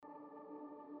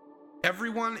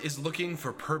Everyone is looking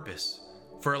for purpose,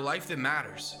 for a life that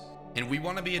matters, and we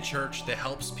want to be a church that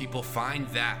helps people find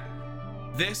that.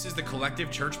 This is the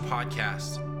Collective Church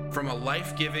Podcast from a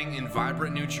life-giving and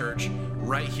vibrant new church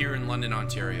right here in London,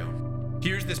 Ontario.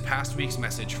 Here's this past week's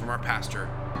message from our pastor,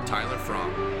 Tyler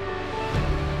Fromm.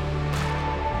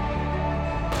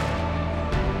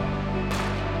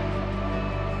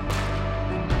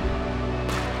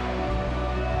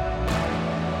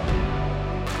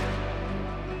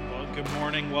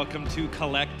 Welcome to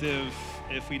Collective.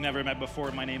 If we never met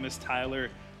before, my name is Tyler.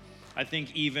 I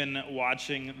think even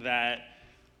watching that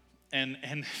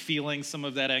and feeling some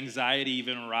of that anxiety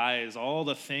even rise, all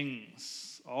the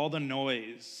things, all the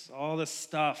noise, all the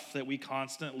stuff that we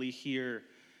constantly hear,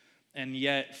 and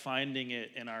yet finding it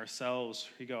in ourselves,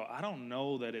 we go, I don't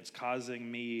know that it's causing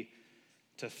me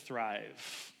to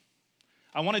thrive.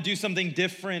 I want to do something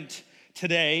different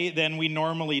today than we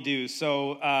normally do.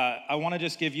 So I want to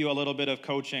just give you a little bit of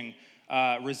coaching.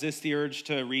 Resist the urge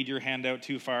to read your handout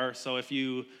too far. So if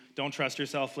you don't trust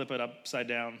yourself, flip it upside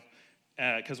down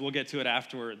because we'll get to it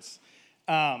afterwards.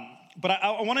 But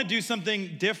I want to do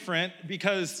something different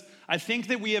because I think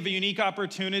that we have a unique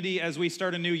opportunity as we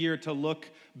start a new year to look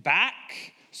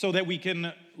back so that we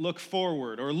can look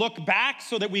forward, or look back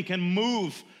so that we can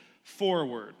move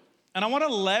forward. And I want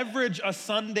to leverage a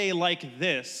Sunday like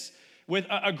this with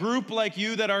a group like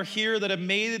you that are here that have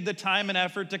made the time and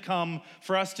effort to come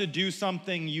for us to do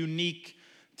something unique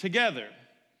together.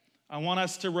 I want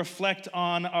us to reflect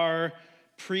on our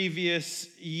previous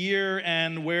year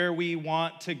and where we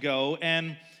want to go.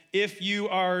 And if you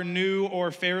are new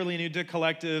or fairly new to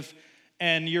Collective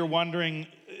and you're wondering,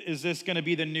 is this going to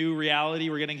be the new reality?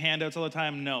 We're getting handouts all the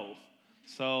time? No.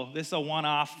 So this is a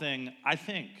one-off thing, I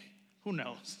think. Who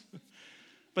knows?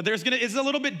 But it's a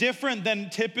little bit different than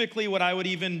typically what I would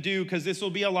even do, because this will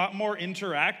be a lot more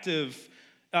interactive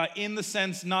in the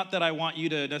sense, not that I want you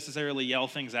to necessarily yell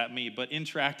things at me, but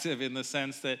interactive in the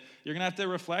sense that you're going to have to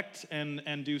reflect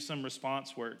and do some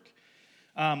response work.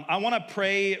 I want to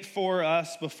pray for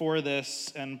us before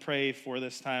this and pray for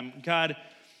this time. God,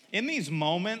 in these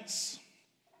moments,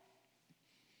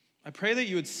 I pray that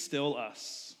you would still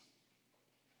us,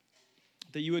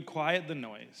 that you would quiet the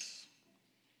noise,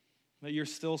 that your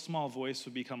still small voice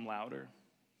would become louder.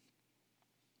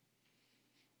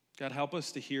 God, help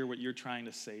us to hear what you're trying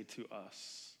to say to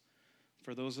us.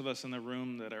 For those of us in the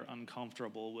room that are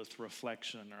uncomfortable with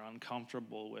reflection or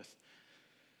uncomfortable with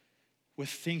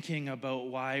thinking about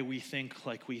why we think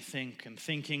like we think and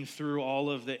thinking through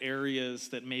all of the areas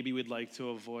that maybe we'd like to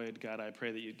avoid, God, I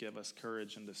pray that you'd give us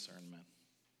courage and discernment.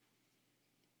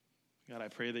 God, I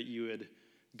pray that you would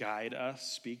guide us,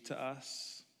 speak to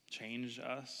us, change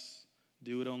us.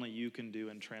 Do what only you can do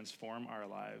and transform our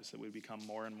lives, that we become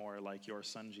more and more like your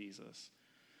son, Jesus.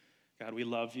 God, we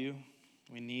love you.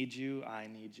 We need you. I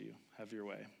need you. Have your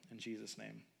way. In Jesus'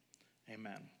 name,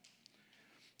 amen.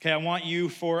 Okay, I want you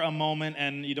for a moment,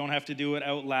 and you don't have to do it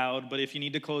out loud, but if you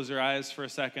need to close your eyes for a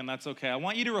second, that's okay. I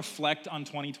want you to reflect on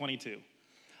 2022.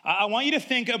 I want you to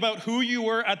think about who you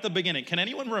were at the beginning. Can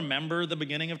anyone remember the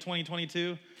beginning of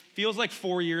 2022? Feels like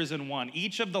 4 years in one.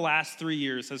 Each of the last 3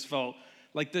 years has felt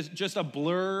like this, just a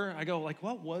blur. I go, like,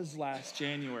 what was last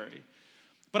January?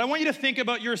 But I want you to think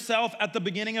about yourself at the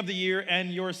beginning of the year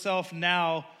and yourself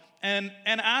now, and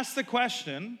ask the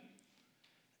question,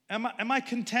 am I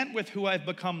content with who I've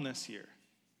become this year?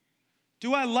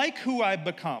 Do I like who I've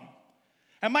become?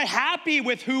 Am I happy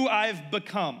with who I've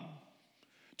become?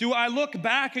 Do I look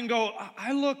back and go,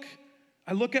 I look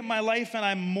at my life and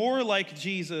I'm more like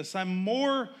Jesus.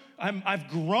 I've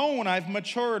grown, I've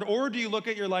matured. Or do you look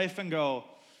at your life and go,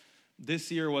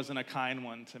 this year wasn't a kind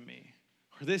one to me?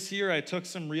 Or this year I took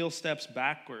some real steps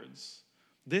backwards.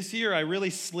 This year I really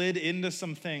slid into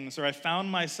some things, or I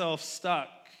found myself stuck.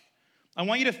 I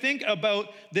want you to think about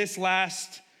this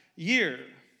last year.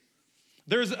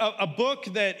 There's a book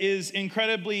that is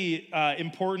incredibly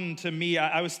important to me.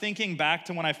 I was thinking back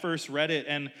to when I first read it,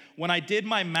 and when I did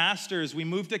my master's, we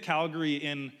moved to Calgary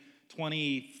in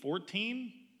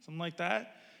 2014, something like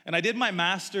that. And I did my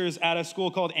master's at a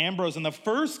school called Ambrose, and the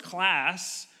first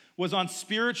class was on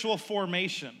spiritual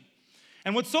formation.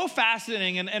 And what's so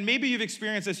fascinating, and maybe you've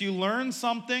experienced this, you learn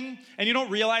something, and you don't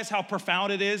realize how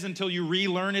profound it is until you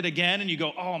relearn it again, and you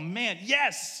go, oh man,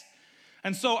 yes!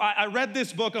 And so I read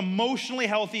this book, Emotionally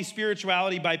Healthy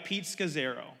Spirituality by Pete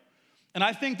Scazzero. And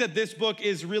I think that this book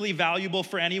is really valuable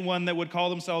for anyone that would call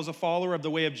themselves a follower of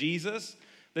the way of Jesus,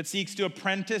 that seeks to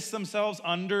apprentice themselves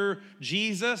under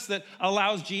Jesus, that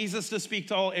allows Jesus to speak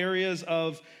to all areas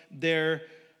of their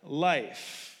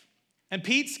life. And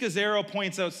Pete Scazzero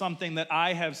points out something that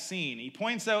I have seen. He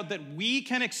points out that we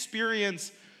can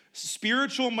experience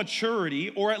spiritual maturity,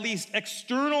 or at least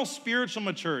external spiritual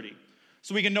maturity.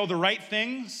 So we can know the right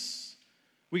things,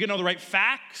 we can know the right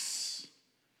facts,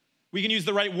 we can use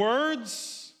the right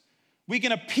words, we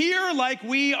can appear like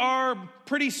we are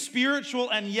pretty spiritual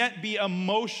and yet be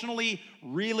emotionally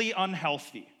really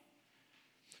unhealthy.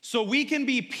 So we can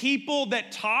be people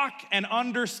that talk and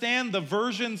understand the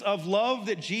versions of love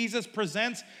that Jesus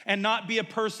presents and not be a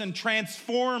person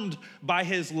transformed by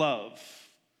his love.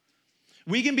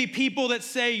 We can be people that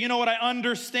say, you know what, I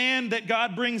understand that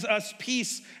God brings us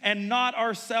peace and not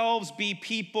ourselves be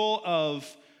people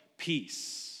of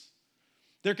peace.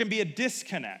 There can be a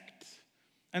disconnect.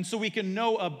 And so we can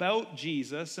know about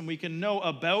Jesus and we can know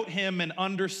about him and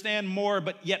understand more,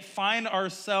 but yet find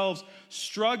ourselves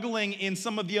struggling in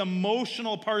some of the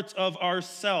emotional parts of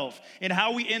ourselves, in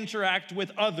how we interact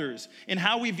with others, in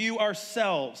how we view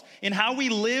ourselves, in how we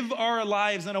live our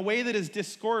lives in a way that is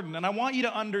discordant. And I want you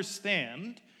to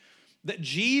understand that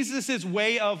Jesus'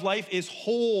 way of life is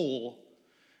whole.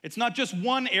 It's not just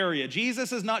one area.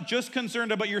 Jesus is not just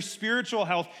concerned about your spiritual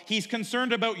health. He's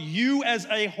concerned about you as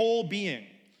a whole being.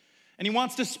 And he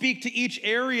wants to speak to each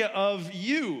area of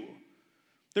you.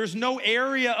 There's no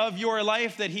area of your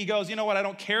life that he goes, you know what, I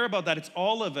don't care about that. It's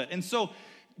all of it. And so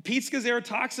Pete Scazzero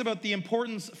talks about the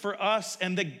importance for us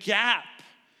and the gap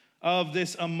of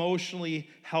this emotionally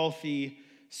healthy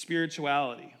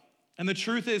spirituality. And the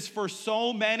truth is, for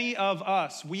so many of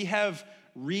us, we have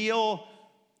real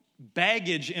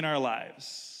baggage in our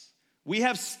lives. We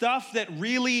have stuff that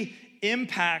really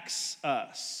impacts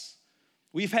us.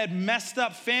 We've had messed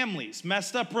up families,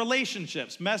 messed up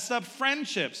relationships, messed up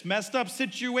friendships, messed up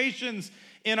situations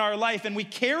in our life, and we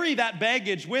carry that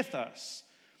baggage with us.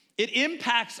 It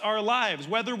impacts our lives,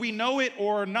 whether we know it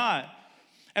or not.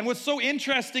 And what's so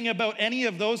interesting about any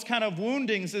of those kind of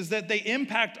woundings is that they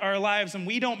impact our lives, and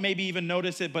we don't maybe even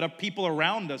notice it, but people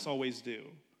around us always do.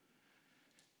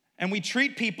 And we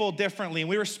treat people differently, and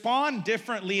we respond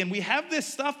differently, and we have this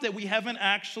stuff that we haven't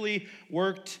actually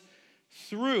worked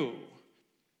through.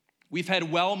 We've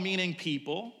had well-meaning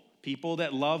people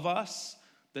that love us,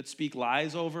 that speak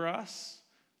lies over us,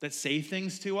 that say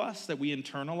things to us that we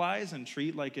internalize and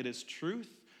treat like it is truth.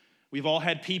 We've all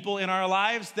had people in our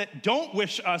lives that don't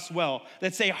wish us well,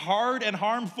 that say hard and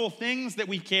harmful things that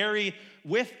we carry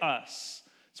with us.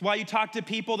 It's why you talk to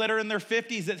people that are in their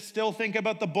 50s that still think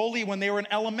about the bully when they were in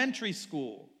elementary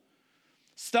school.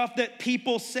 Stuff that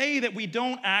people say that we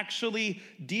don't actually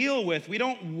deal with. We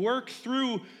don't work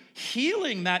through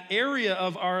healing that area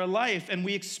of our life, and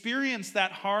we experience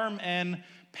that harm and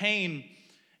pain,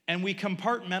 and we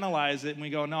compartmentalize it, and we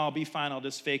go, no, I'll be fine, I'll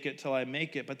just fake it till I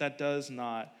make it, but that does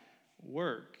not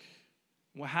work.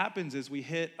 What happens is we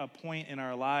hit a point in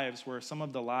our lives where some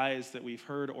of the lies that we've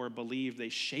heard or believed, they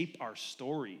shape our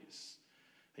stories.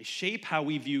 They shape how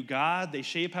we view God, they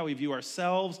shape how we view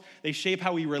ourselves, they shape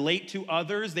how we relate to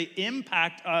others, they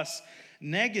impact us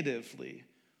negatively.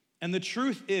 And the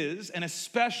truth is, and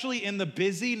especially in the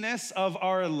busyness of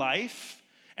our life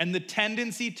and the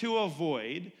tendency to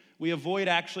avoid, we avoid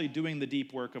actually doing the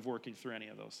deep work of working through any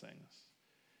of those things.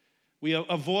 We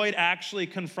avoid actually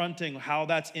confronting how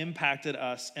that's impacted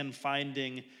us and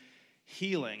finding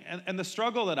healing. And the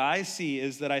struggle that I see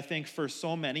is that I think for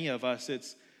so many of us,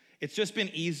 it's just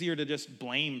been easier to just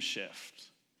blame shift.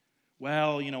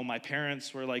 Well, you know, my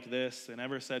parents were like this, they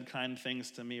never said kind things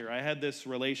to me, or I had this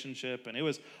relationship and it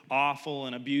was awful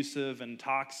and abusive and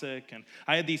toxic, and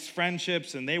I had these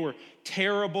friendships and they were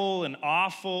terrible and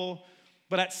awful.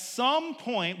 But at some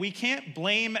point, we can't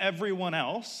blame everyone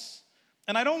else.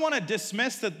 And I don't want to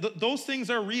dismiss that those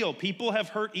things are real. People have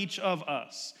hurt each of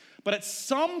us. But at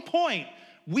some point,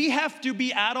 we have to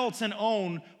be adults and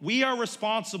own we are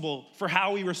responsible for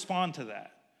how we respond to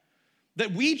that.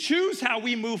 That we choose how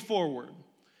we move forward.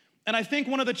 And I think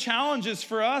one of the challenges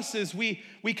for us is we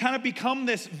kind of become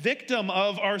this victim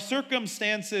of our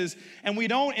circumstances, and we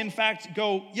don't, in fact,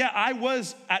 go, yeah, I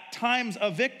was at times a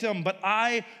victim, but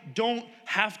I don't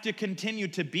have to continue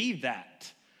to be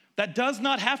that. That does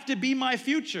not have to be my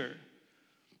future.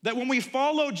 That when we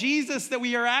follow Jesus, that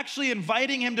we are actually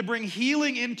inviting him to bring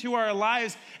healing into our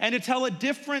lives and to tell a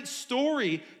different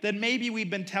story than maybe we've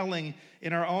been telling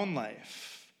in our own life.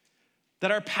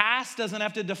 That our past doesn't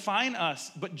have to define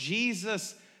us, but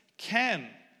Jesus can.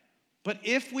 But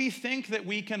if we think that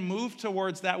we can move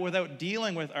towards that without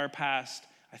dealing with our past,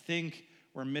 I think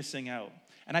we're missing out.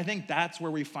 And I think that's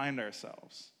where we find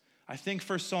ourselves. I think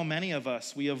for so many of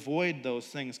us, we avoid those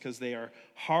things because they are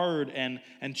hard and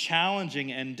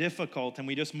challenging and difficult, and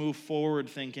we just move forward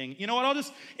thinking, you know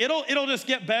what, it'll just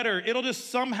get better. It'll just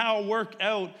somehow work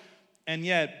out, and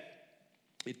yet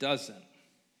it doesn't.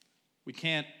 We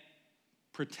can't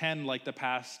pretend like the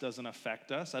past doesn't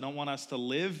affect us. I don't want us to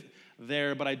live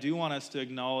there, but I do want us to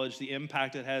acknowledge the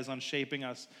impact it has on shaping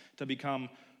us to become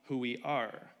who we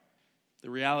are. The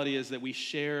reality is that we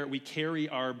carry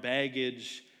our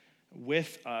baggage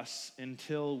with us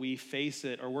until we face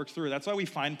it or work through it. That's why we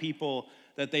find people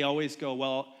that they always go,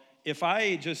 well, if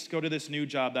I just go to this new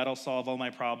job, that'll solve all my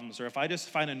problems. Or if I just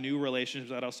find a new relationship,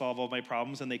 that'll solve all my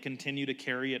problems, and they continue to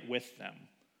carry it with them.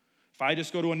 If I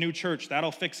just go to a new church,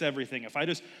 that'll fix everything. If I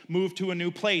just move to a new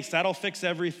place, that'll fix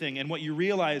everything. And what you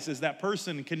realize is that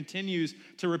person continues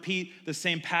to repeat the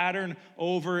same pattern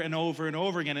over and over and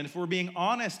over again. And if we're being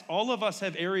honest, all of us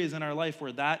have areas in our life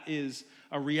where that is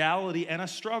a reality and a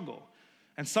struggle.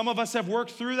 And some of us have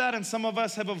worked through that, and some of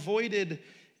us have avoided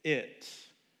it.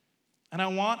 And I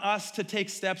want us to take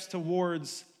steps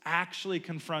towards actually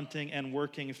confronting and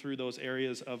working through those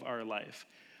areas of our life.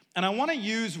 And I want to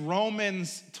use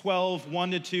Romans 12,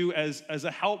 1-2 as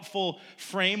a helpful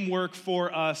framework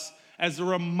for us, as a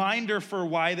reminder for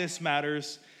why this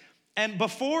matters. And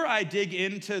before I dig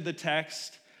into the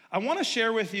text, I want to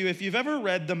share with you, if you've ever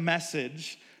read The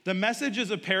Message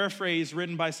is a paraphrase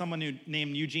written by someone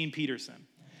named Eugene Peterson.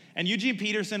 And Eugene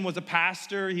Peterson was a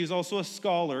pastor, he was also a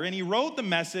scholar, and he wrote The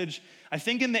Message, I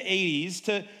think in the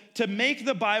 80s, to make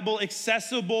the Bible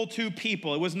accessible to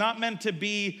people. It was not meant to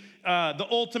be the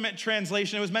ultimate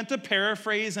translation. It was meant to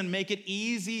paraphrase and make it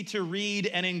easy to read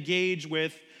and engage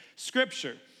with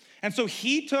Scripture. And so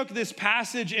he took this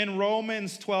passage in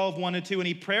Romans 12, 1-2, and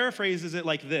he paraphrases it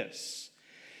like this.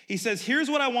 He says, here's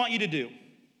what I want you to do.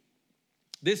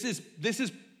 This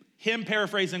is him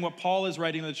paraphrasing what Paul is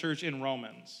writing to the church in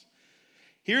Romans.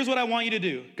 Here's what I want you to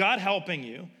do. God helping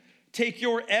you. Take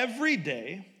your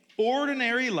everyday,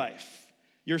 ordinary life,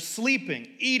 your sleeping,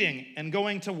 eating, and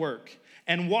going to work,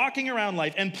 and walking around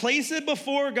life, and place it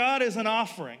before God as an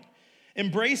offering.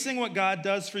 Embracing what God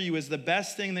does for you is the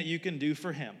best thing that you can do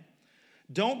for him.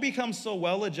 Don't become so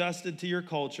well adjusted to your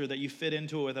culture that you fit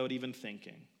into it without even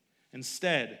thinking.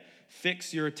 Instead,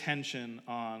 fix your attention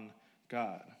on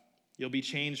God. You'll be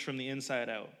changed from the inside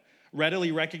out.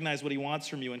 Readily recognize what he wants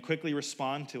from you and quickly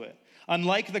respond to it.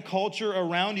 Unlike the culture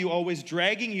around you always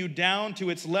dragging you down to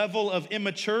its level of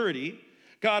immaturity,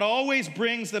 God always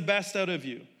brings the best out of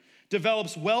you,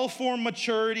 develops well-formed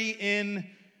maturity in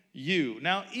you.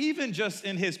 Now, even just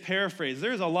in his paraphrase,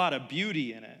 there's a lot of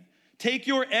beauty in it. Take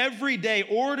your everyday,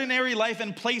 ordinary life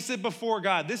and place it before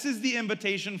God. This is the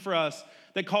invitation for us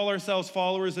that call ourselves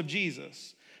followers of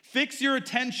Jesus. Fix your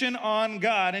attention on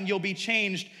God and you'll be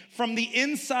changed from the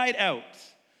inside out.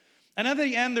 And at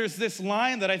the end, there's this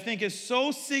line that I think is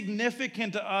so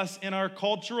significant to us in our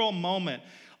cultural moment.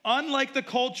 Unlike the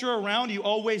culture around you,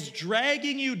 always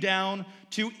dragging you down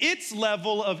to its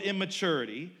level of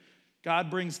immaturity, God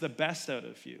brings the best out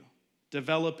of you,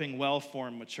 developing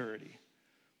well-formed maturity.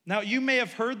 Now, you may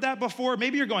have heard that before.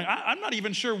 Maybe you're going, I'm not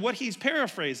even sure what he's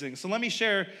paraphrasing. So let me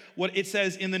share what it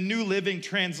says in the New Living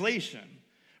Translation.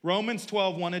 Romans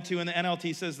 12, 1-2 in the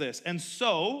NLT says this, and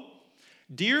so,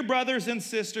 dear brothers and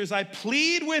sisters, I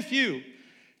plead with you,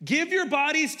 give your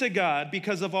bodies to God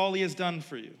because of all he has done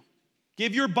for you.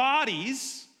 Give your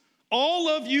bodies, all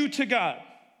of you, to God.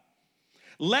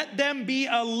 Let them be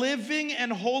a living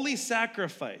and holy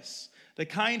sacrifice, the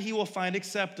kind he will find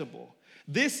acceptable.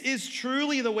 This is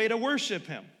truly the way to worship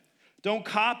him. Don't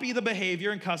copy the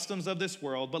behavior and customs of this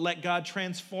world, but let God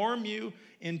transform you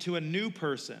into a new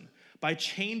person by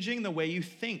changing the way you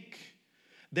think.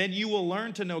 Then you will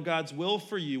learn to know God's will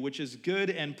for you, which is good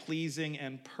and pleasing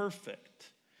and perfect.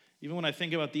 Even when I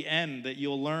think about the end, that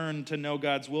you'll learn to know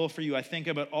God's will for you, I think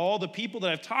about all the people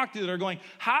that I've talked to that are going,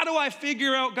 how do I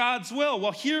figure out God's will?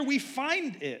 Well, here we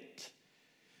find it.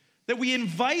 That we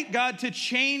invite God to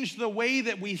change the way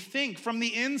that we think from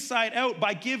the inside out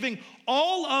by giving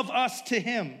all of us to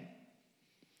him.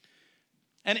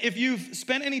 And if you've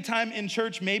spent any time in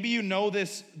church, maybe you know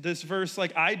this verse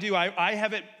like I do. I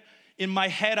have it in my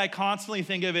head. I constantly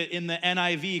think of it in the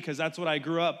NIV because that's what I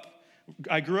grew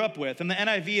up with. In the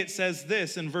NIV, it says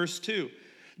this in verse 2.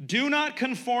 Do not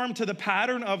conform to the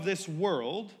pattern of this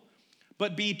world,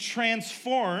 but be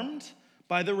transformed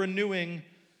by the renewing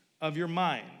of your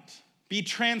mind. Be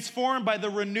transformed by the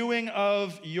renewing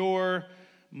of your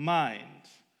mind.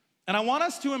 And I want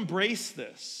us to embrace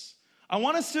this. I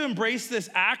want us to embrace this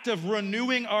act of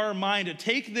renewing our mind, to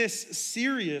take this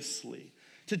seriously,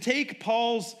 to take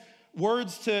Paul's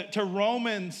words to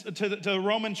the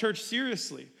Roman church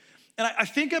seriously. And I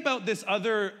think about this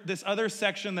other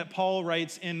section that Paul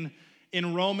writes in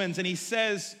Romans, and he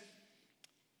says,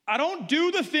 I don't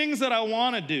do the things that I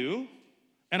want to do,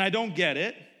 and I don't get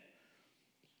it.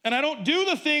 And I don't do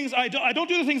the things I don't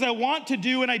do the things I want to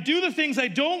do, and I do the things I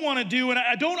don't want to do, and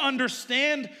I don't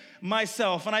understand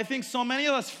myself. And I think so many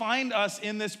of us find us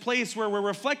in this place where we're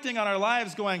reflecting on our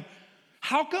lives going,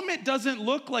 how come it doesn't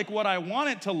look like what I want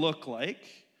it to look like?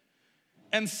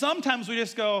 And sometimes we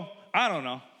just go, I don't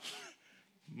know,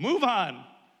 move on.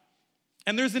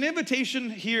 And there's an invitation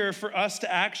here for us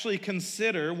to actually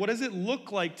consider, what does it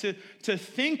look like to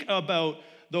think about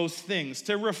those things,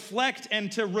 to reflect and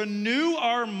to renew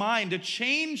our mind, to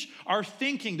change our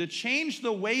thinking, to change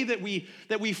the way that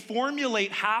we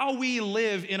formulate how we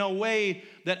live in a way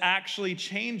that actually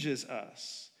changes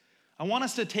us. I want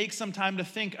us to take some time to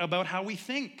think about how we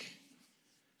think.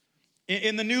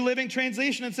 In the New Living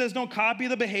Translation, it says, don't copy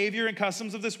the behavior and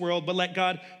customs of this world, but let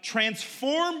God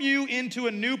transform you into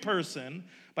a new person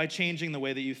by changing the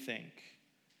way that you think.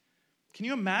 Can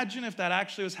you imagine if that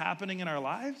actually was happening in our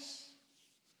lives?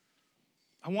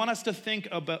 I want us to think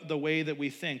about the way that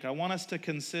we think. I want us to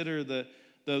consider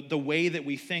the way that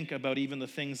we think about even the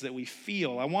things that we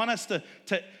feel. I want us to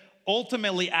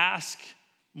ultimately ask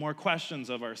more questions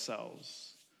of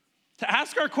ourselves. To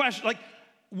ask our question, like,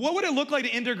 what would it look like to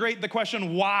integrate the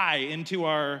question why into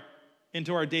our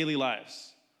daily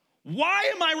lives? Why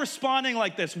am I responding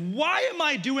like this? Why am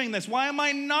I doing this? Why am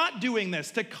I not doing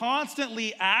this? To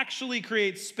constantly actually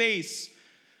create space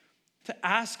to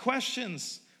ask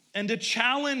questions and to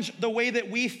challenge the way that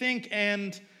we think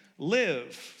and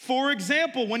live. For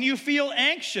example, when you feel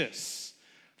anxious,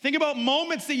 think about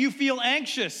moments that you feel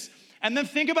anxious, and then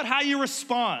think about how you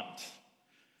respond.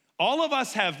 All of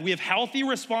us have healthy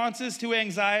responses to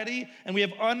anxiety, and we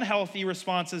have unhealthy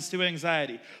responses to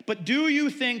anxiety. But do you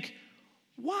think,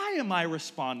 why am I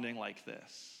responding like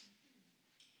this?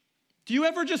 Do you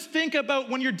ever just think about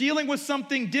when you're dealing with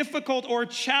something difficult or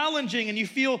challenging and you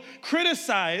feel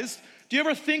criticized? Do you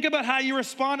ever think about how you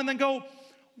respond and then go,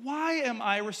 why am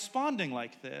I responding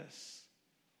like this?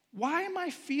 Why am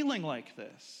I feeling like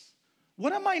this?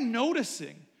 What am I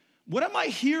noticing? What am I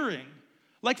hearing?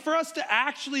 Like, for us to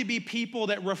actually be people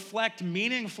that reflect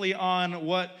meaningfully on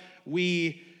what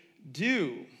we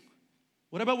do.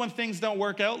 What about when things don't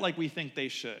work out like we think they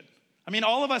should? I mean,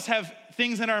 all of us have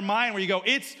things in our mind where you go,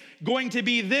 it's going to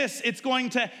be this, it's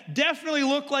going to definitely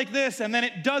look like this, and then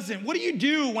it doesn't. What do you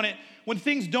do when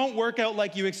things don't work out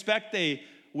like you expect they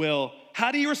will?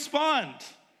 How do you respond?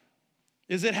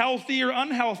 Is it healthy or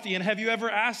unhealthy? And have you ever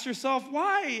asked yourself,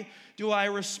 why do I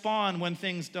respond when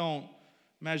things don't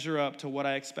measure up to what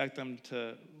I expect them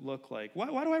to look like?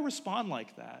 Why do I respond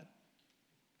like that?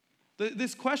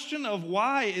 This question of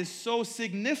why is so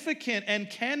significant and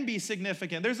can be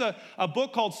significant. There's a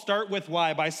book called Start With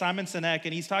Why by Simon Sinek,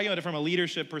 and he's talking about it from a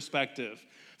leadership perspective,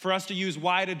 for us to use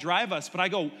why to drive us. But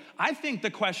I think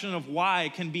the question of why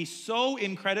can be so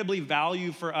incredibly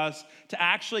valuable for us to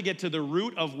actually get to the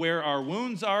root of where our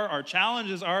wounds are, our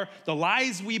challenges are, the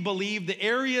lies we believe, the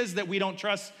areas that we don't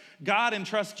trust God and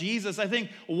trust Jesus. I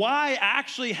think why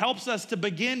actually helps us to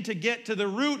begin to get to the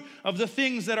root of the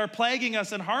things that are plaguing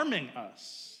us and harming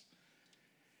us.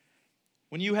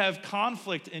 When you have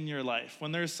conflict in your life,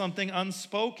 when there's something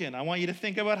unspoken, I want you to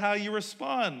think about how you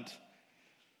respond.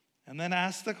 And then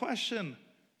ask the question,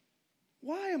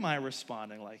 why am I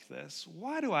responding like this?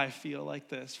 Why do I feel like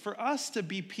this? For us to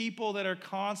be people that are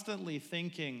constantly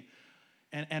thinking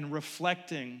and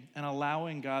reflecting and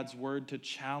allowing God's word to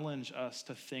challenge us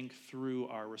to think through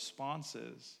our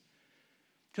responses.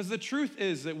 Because the truth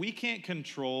is that we can't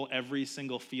control every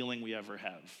single feeling we ever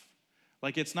have.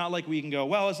 Like, it's not like we can go,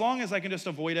 well, as long as I can just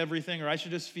avoid everything, or I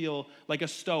should just feel like a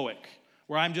stoic,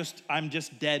 where I'm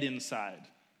just dead inside.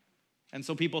 And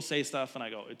so people say stuff and I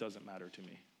go, it doesn't matter to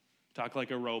me. Talk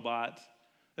like a robot.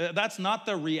 That's not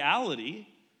the reality.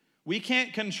 We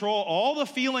can't control all the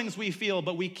feelings we feel,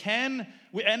 but we can,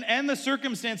 and the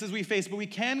circumstances we face, but we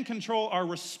can control our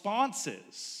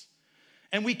responses.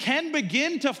 And we can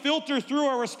begin to filter through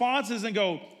our responses and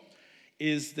go,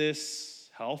 is this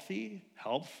healthy,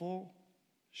 helpful,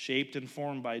 shaped and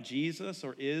formed by Jesus,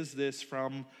 or is this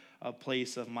from a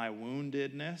place of my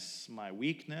woundedness, my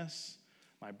weakness,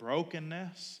 my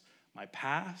brokenness, my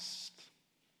past?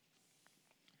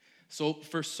 So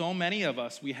for so many of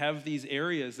us, we have these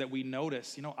areas that we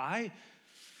notice, I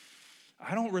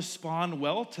don't respond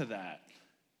well to that.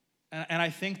 And I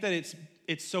think that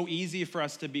it's so easy for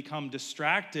us to become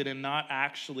distracted and not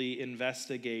actually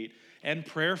investigate and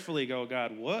prayerfully go,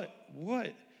 God, what?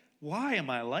 Why am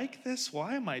I like this?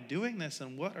 Why am I doing this?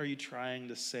 And what are you trying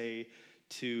to say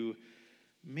to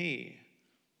me?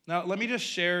 Now, let me just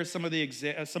share some of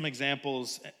some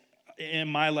examples in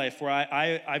my life where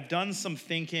I've done some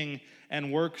thinking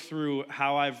and worked through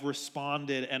how I've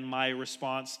responded and my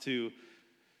response to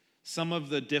some of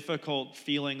the difficult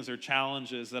feelings or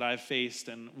challenges that I've faced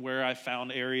and where I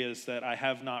found areas that I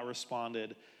have not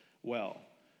responded well.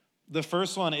 The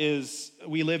first one is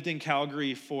we lived in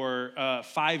Calgary for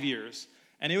 5 years,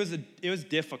 and it was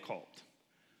difficult.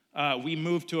 We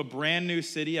moved to a brand new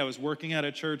city. I was working at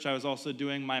a church. I was also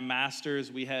doing my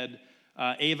master's. We had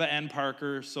Ava and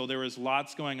Parker, so there was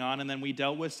lots going on, and then we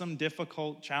dealt with some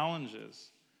difficult challenges.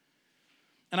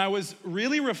 And I was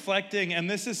really reflecting, and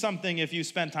this is something, if you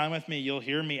spend time with me, you'll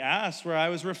hear me ask, where I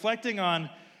was reflecting on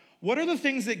what are the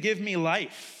things that give me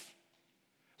life?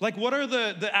 Like, what are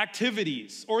the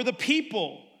activities or the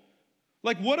people?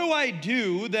 Like, what do I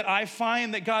do that I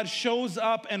find that God shows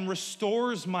up and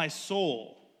restores my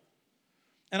soul?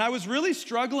 And I was really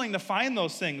struggling to find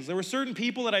those things. There were certain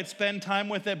people that I'd spend time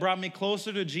with that brought me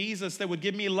closer to Jesus that would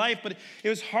give me life, but it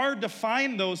was hard to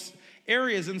find those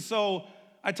areas. And so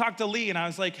I talked to Lee and I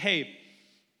was like, hey,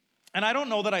 and I don't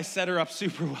know that I set her up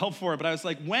super well for it, but I was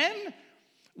like, when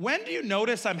do you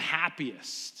notice I'm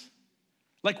happiest?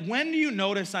 Like, when do you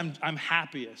notice I'm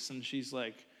happiest? And she's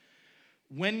like,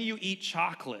 when you eat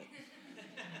chocolate.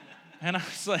 And I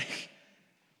was like,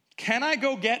 can I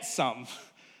go get some?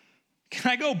 Can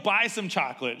I go buy some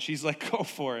chocolate? She's like, go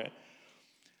for it.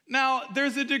 Now,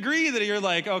 there's a degree that you're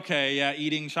like, okay, yeah,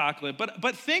 eating chocolate.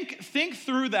 But think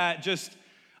through that just.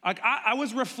 Like I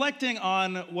was reflecting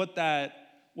on what that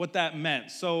meant.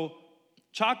 So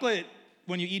chocolate,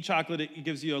 when you eat chocolate, it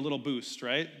gives you a little boost,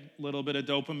 right? A little bit of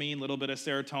dopamine, a little bit of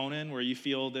serotonin, where you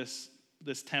feel this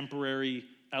temporary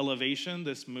elevation,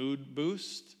 this mood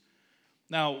boost.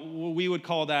 Now, we would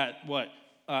call that what?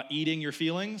 Eating your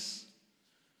feelings,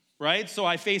 right? So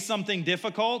I face something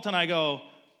difficult and I go,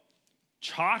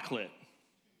 chocolate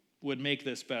would make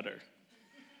this better.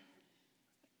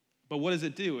 But what does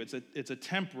it do? It's a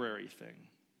temporary thing.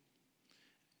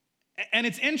 And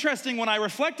it's interesting when I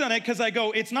reflect on it because I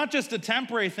go, it's not just a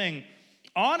temporary thing.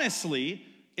 Honestly,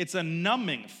 it's a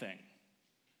numbing thing.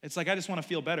 It's like I just want to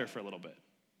feel better for a little bit.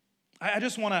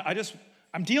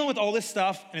 I'm dealing with all this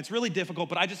stuff and it's really difficult,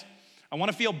 but I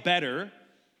want to feel better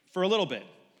for a little bit.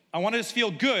 I want to just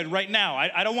feel good right now.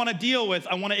 I don't want to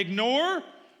I want to ignore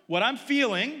what I'm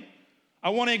feeling. I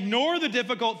want to ignore the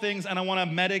difficult things and I want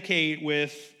to medicate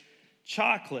with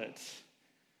chocolate.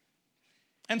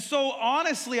 And so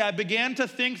honestly, I began to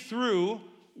think through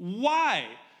why.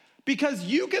 Because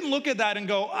you can look at that and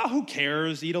go, oh, who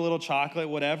cares? Eat a little chocolate,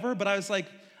 whatever. But I was like,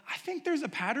 I think there's a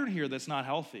pattern here that's not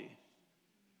healthy.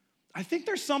 I think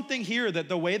there's something here that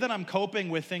the way that I'm coping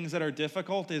with things that are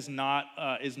difficult is not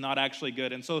actually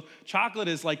good. And so chocolate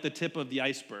is like the tip of the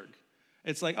iceberg.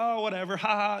 It's like, oh, whatever,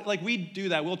 haha. Like we do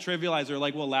that. We'll trivialize or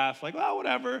like we'll laugh, like, oh,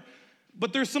 whatever.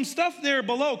 But there's some stuff there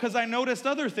below because I noticed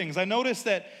other things. I noticed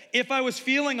that if I was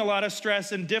feeling a lot of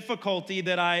stress and difficulty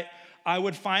that I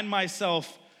would find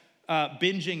myself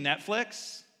binging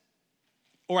Netflix,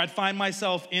 or I'd find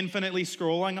myself infinitely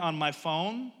scrolling on my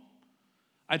phone.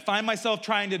 I'd find myself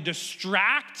trying to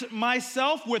distract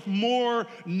myself with more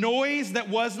noise that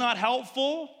was not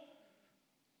helpful.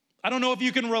 I don't know if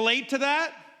you can relate to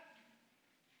that.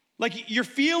 Like you're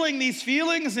feeling these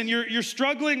feelings and you're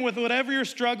struggling with whatever you're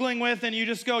struggling with and you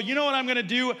just go, you know what I'm gonna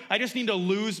do? I just need to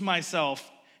lose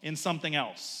myself in something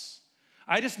else.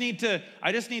 I just need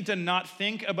to not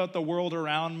think about the world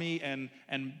around me and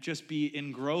just be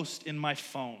engrossed in my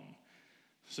phone.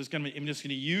 So I'm just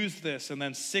gonna use this, and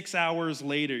then 6 hours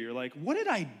later, you're like, what did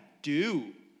I do?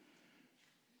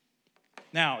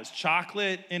 Now, is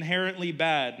chocolate inherently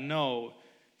bad? No.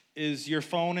 Is your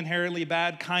phone inherently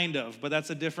bad? Kind of, but that's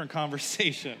a different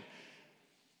conversation.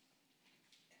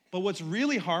 But what's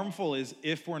really harmful is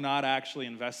if we're not actually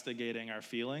investigating our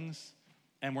feelings,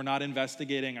 and we're not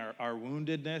investigating our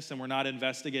woundedness, and we're not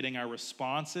investigating our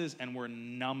responses, and we're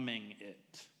numbing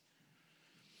it.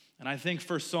 And I think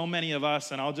for so many of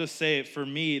us, and I'll just say it for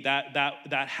me,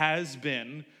 that has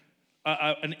been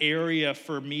an area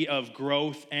for me of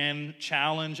growth and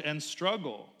challenge and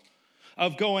struggle.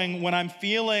 Of going, when I'm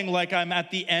feeling like I'm at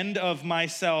the end of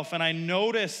myself, and I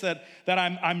notice that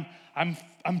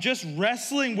I'm just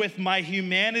wrestling with my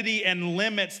humanity and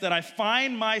limits, that I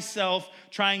find myself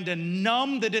trying to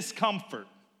numb the discomfort.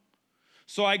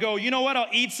 So I go, you know what, I'll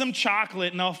eat some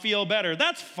chocolate and I'll feel better.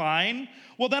 That's fine.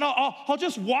 Well, then I'll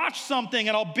just watch something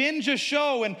and I'll binge a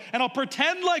show and I'll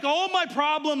pretend like all my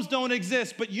problems don't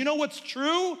exist. But you know what's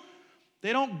true?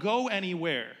 They don't go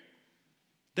anywhere.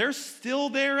 They're still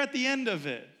there at the end of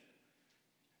it.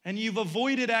 And I have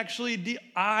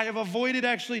avoided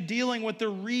actually dealing with the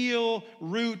real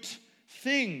root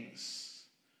things.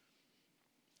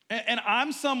 And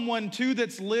I'm someone too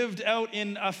that's lived out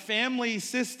in a family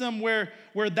system where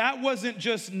that wasn't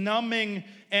just numbing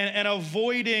and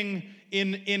avoiding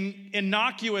in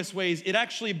innocuous ways, it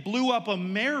actually blew up a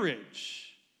marriage.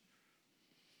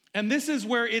 And this is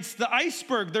where it's the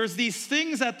iceberg. There's these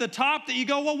things at the top that you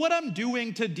go, well, what I'm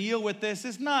doing to deal with this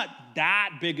is not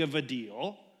that big of a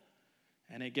deal.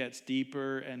 And it gets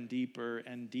deeper and deeper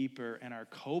and deeper, and our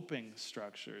coping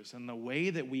structures and the way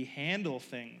that we handle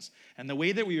things and the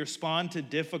way that we respond to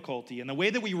difficulty and the way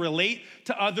that we relate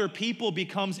to other people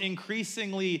becomes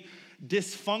increasingly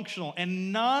dysfunctional.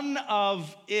 And none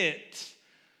of it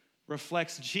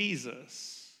reflects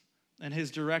Jesus and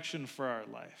his direction for our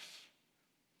life.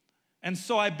 And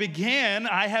so I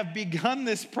have begun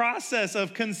this process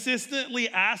of consistently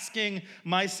asking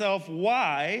myself,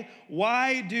 why?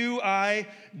 Why do I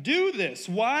do this?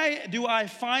 Why do I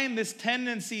find this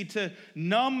tendency to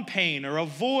numb pain or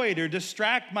avoid or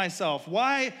distract myself?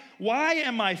 Why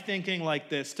am I thinking like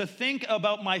this? To think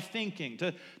about my thinking,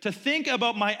 to think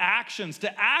about my actions,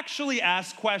 to actually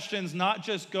ask questions, not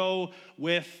just go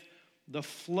with the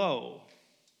flow.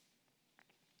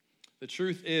 The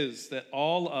truth is that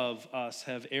all of us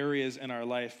have areas in our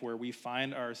life where we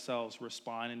find ourselves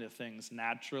responding to things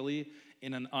naturally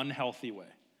in an unhealthy way.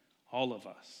 All of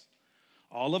us.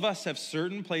 All of us have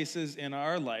certain places in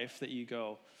our life that you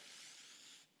go,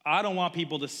 I don't want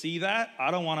people to see that.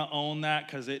 I don't want to own that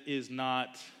because it is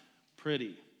not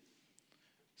pretty.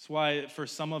 That's why for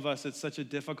some of us it's such a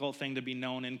difficult thing to be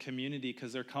known in community,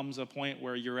 because there comes a point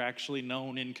where you're actually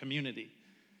known in community,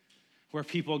 where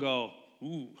people go,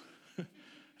 ooh.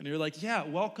 And you're like, yeah,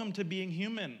 welcome to being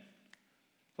human.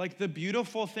 Like, the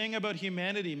beautiful thing about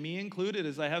humanity, me included,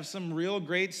 is I have some real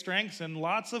great strengths and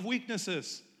lots of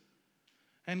weaknesses.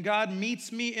 And God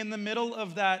meets me in the middle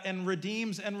of that and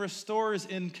redeems and restores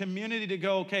in community to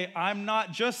go, okay, I'm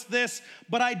not just this,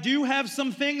 but I do have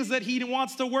some things that he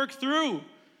wants to work through.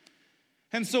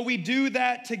 And so we do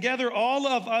that together. All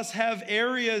of us have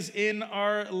areas in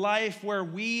our life where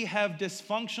we have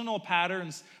dysfunctional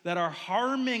patterns that are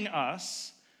harming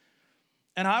us.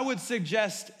 And I would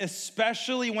suggest,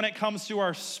 especially when it comes to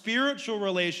our spiritual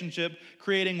relationship,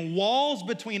 creating walls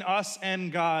between us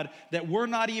and God that we're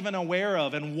not even aware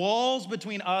of, and walls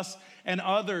between us and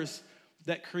others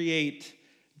that create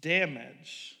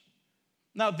damage.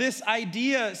 Now, this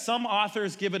idea, some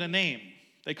authors give it a name.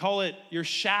 They call it your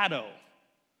shadow.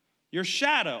 Your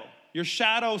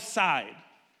shadow side.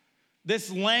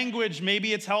 This language,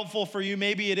 maybe it's helpful for you,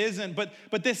 maybe it isn't, but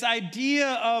this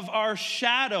idea of our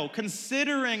shadow,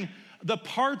 considering the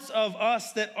parts of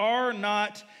us that are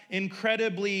not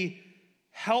incredibly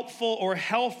helpful or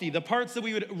healthy, the parts that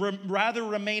we would rather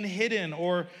remain hidden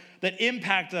or that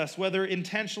impact us, whether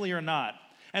intentionally or not.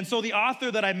 And so the author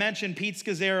that I mentioned, Pete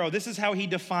Scazzero, this is how he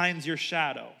defines your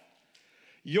shadow.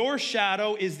 Your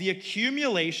shadow is the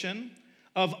accumulation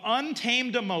of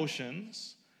untamed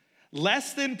emotions,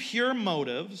 less than pure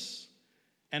motives,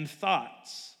 and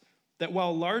thoughts that,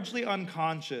 while largely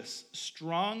unconscious,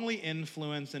 strongly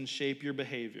influence and shape your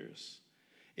behaviors.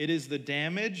 It is the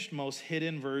damaged, most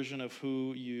hidden version of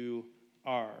who you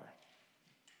are.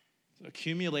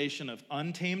 Accumulation of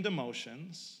untamed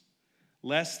emotions,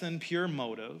 less than pure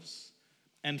motives,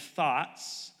 and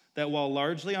thoughts that, while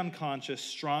largely unconscious,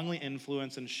 strongly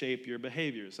influence and shape your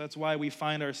behaviors. That's why we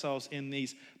find ourselves in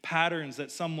these patterns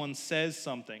that someone says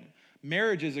something.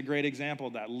 Marriage is a great example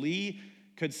of that. Lee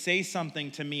could say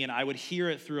something to me and I would hear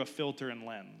it through a filter and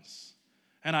lens.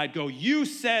 And I'd go, you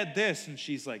said this. And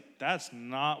she's like, that's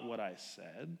not what I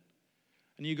said.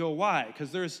 And you go, why?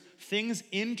 Because there's things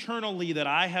internally that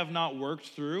I have not worked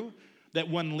through that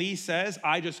when Lee says,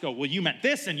 I just go, well, you meant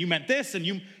this and you meant this and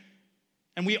you...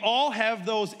 And we all have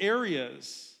those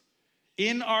areas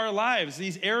in our lives,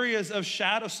 these areas of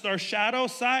our shadow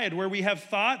side, where we have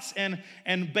thoughts and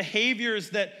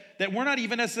behaviors that we're not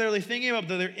even necessarily thinking about,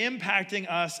 that they're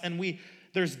impacting us, and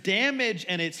there's damage,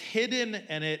 and it's hidden,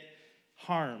 and it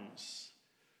harms.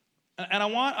 And I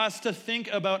want us to think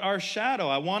about our shadow.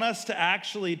 I want us to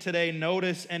actually today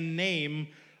notice and name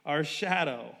our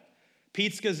shadow.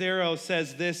 Pete Scazzero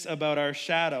says this about our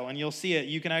shadow, and you'll see it.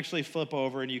 You can actually flip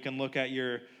over and you can look at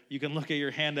your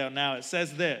handout now. It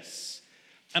says this,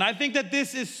 and I think that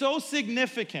this is so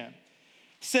significant.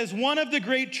 It says, one of the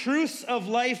great truths of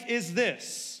life is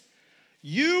this: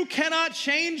 you cannot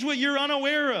change what you're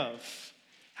unaware of.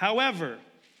 However,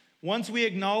 once we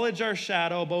acknowledge our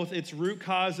shadow, both its root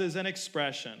causes and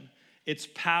expression, its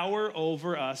power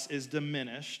over us is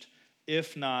diminished,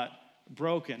 if not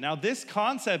broken. Now, this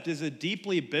concept is a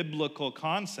deeply biblical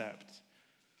concept.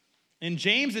 In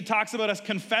James, it talks about us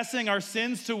confessing our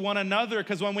sins to one another,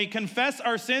 because when we confess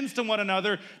our sins to one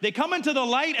another, they come into the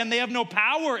light and they have no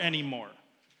power anymore.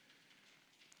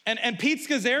 And Pete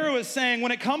Scazzaro is saying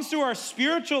when it comes to our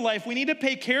spiritual life, we need to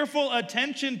pay careful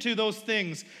attention to those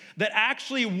things that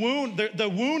actually wound, the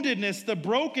woundedness, the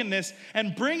brokenness,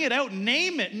 and bring it out,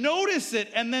 name it, notice it,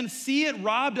 and then see it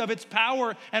robbed of its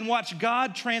power and watch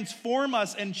God transform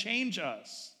us and change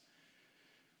us.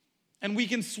 And we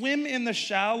can swim in the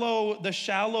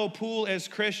shallow pool as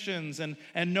Christians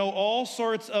and know all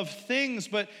sorts of things,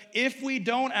 but if we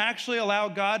don't actually allow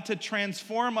God to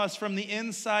transform us from the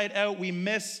inside out, we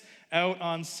miss out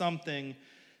on something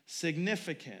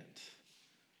significant.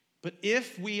 But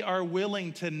if we are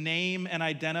willing to name and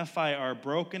identify our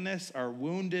brokenness, our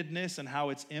woundedness, and how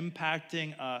it's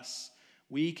impacting us,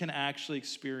 we can actually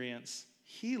experience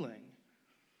healing.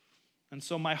 And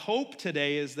so my hope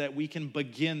today is that we can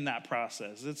begin that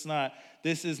process.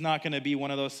 This is not going to be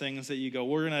one of those things that you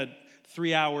go,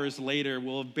 3 hours later,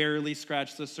 we'll have barely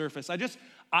scratched the surface.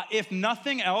 If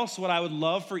nothing else, what I would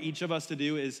love for each of us to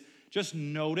do is just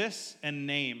notice and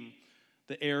name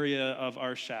the area of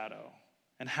our shadow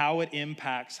and how it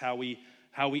impacts how we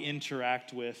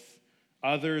interact with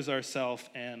others, ourselves,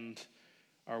 and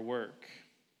our work.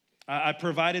 I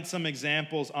provided some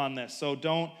examples on this, so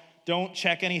don't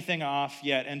check anything off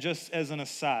yet. And just as an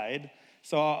aside,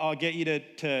 so I'll get you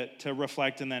to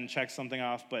reflect and then check something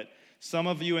off, but some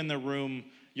of you in the room,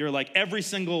 you're like, every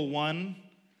single one,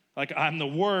 like I'm the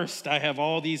worst, I have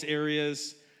all these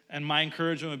areas, and my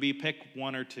encouragement would be pick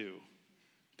one or two.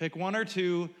 Pick one or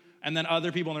two, and then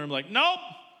other people in the room are like, nope,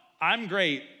 I'm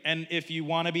great. And if you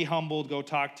want to be humbled, go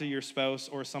talk to your spouse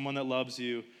or someone that loves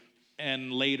you,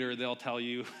 and later they'll tell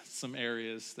you some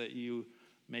areas that you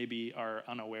maybe are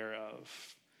unaware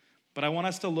of. But I want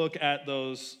us to look at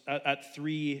those, at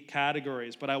three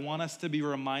categories, but I want us to be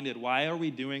reminded, why are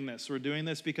we doing this? We're doing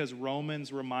this because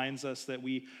Romans reminds us that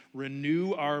we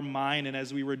renew our mind, and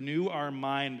as we renew our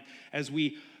mind, as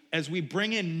we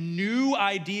bring in new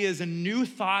ideas and new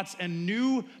thoughts and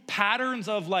new patterns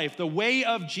of life, the way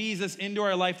of Jesus into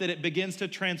our life, that it begins to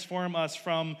transform us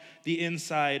from the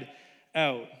inside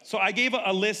out. So I gave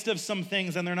a list of some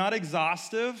things, and they're not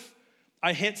exhaustive.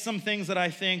 I hit some things that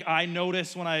I think I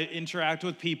notice when I interact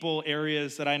with people,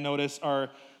 areas that I notice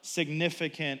are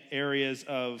significant areas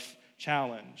of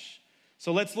challenge.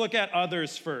 So let's look at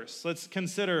others first. Let's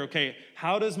consider, okay,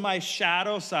 how does my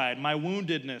shadow side, my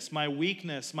woundedness, my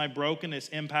weakness, my brokenness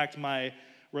impact my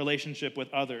relationship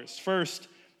with others? First,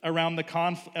 around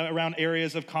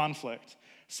areas of conflict.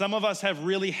 Some of us have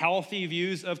really healthy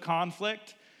views of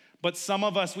conflict, but some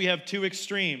of us, we have two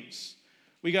extremes.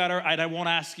 I won't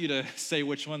ask you to say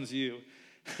which one's you,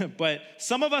 but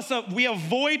some of us, we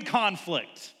avoid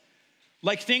conflict.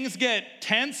 Like things get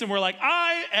tense and we're like,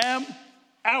 I am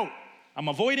out. I'm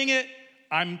avoiding it.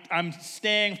 I'm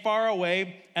staying far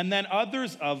away. And then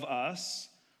others of us,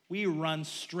 we run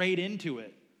straight into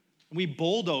it. We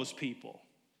bulldoze people.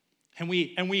 And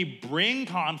we bring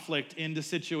conflict into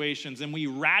situations and we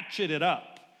ratchet it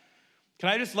up. Can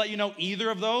I just let you know, either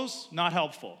of those, not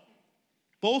helpful.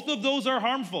 Both of those are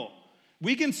harmful.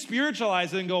 We can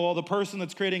spiritualize it and go, well, the person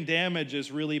that's creating damage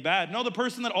is really bad. No, the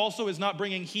person that also is not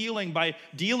bringing healing by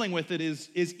dealing with it is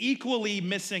equally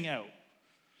missing out.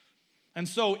 And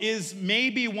so is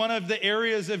maybe one of the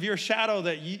areas of your shadow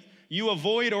that you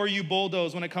avoid or you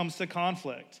bulldoze when it comes to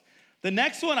conflict. The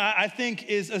next one I think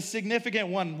is a significant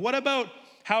one. What about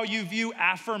how you view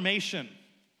affirmation?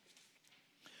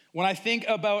 When I think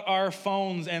about our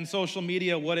phones and social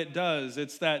media, what it does,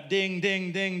 it's that ding,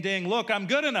 ding, ding, ding. Look, I'm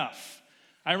good enough.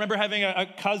 I remember having a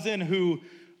cousin who,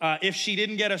 if she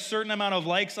didn't get a certain amount of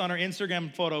likes on her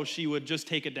Instagram photo, she would just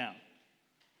take it down,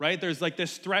 right? There's like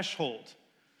this threshold.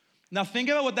 Now think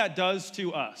about what that does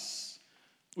to us.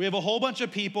 We have a whole bunch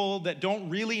of people that don't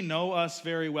really know us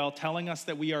very well telling us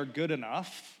that we are good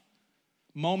enough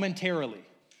momentarily.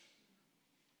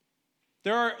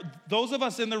 There are those of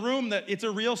us in the room that it's a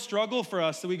real struggle for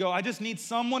us that we go, I just need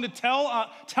someone to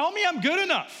tell me I'm good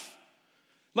enough.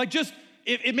 Like just,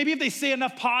 maybe if they say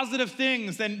enough positive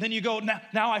things, then you go,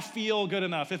 now I feel good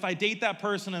enough. If I date that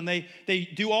person and they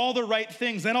do all the right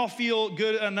things, then I'll feel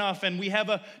good enough. And we have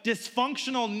a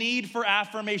dysfunctional need for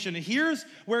affirmation. And here's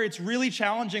where it's really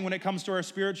challenging when it comes to our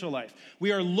spiritual life.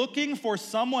 We are looking for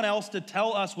someone else to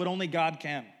tell us what only God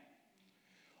can.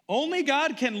 Only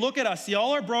God can look at us, see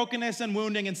all our brokenness and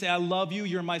wounding, and say, I love you,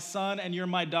 you're my son, and you're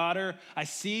my daughter. I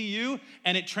see you,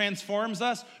 and it transforms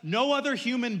us. No other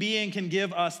human being can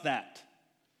give us that.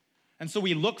 And so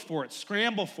we look for it,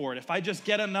 scramble for it. If I just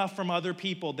get enough from other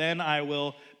people, then I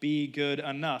will be good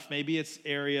enough. Maybe it's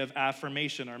area of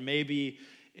affirmation, or maybe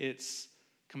it's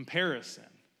comparison.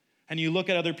 And you look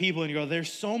at other people and you go, they're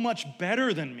so much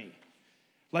better than me.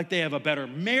 Like they have a better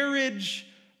marriage,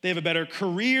 they have a better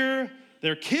career,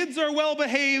 their kids are well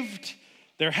behaved,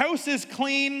 their house is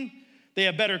clean, they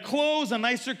have better clothes, a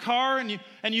nicer car,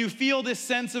 and you feel this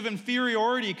sense of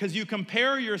inferiority because you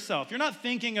compare yourself. You're not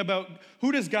thinking about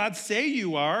who does God say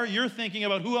you are, you're thinking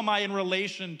about who am I in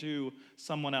relation to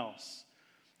someone else.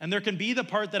 And there can be the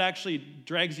part that actually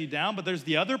drags you down, but there's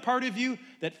the other part of you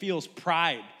that feels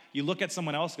pride. You look at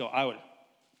someone else and go,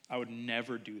 I would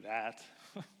never do that.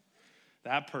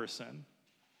 That person.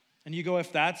 And you go,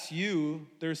 if that's you,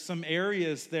 there's some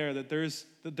areas there that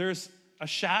there's a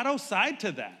shadow side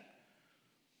to that.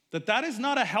 That is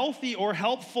not a healthy or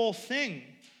helpful thing.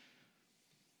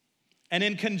 And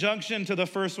in conjunction to the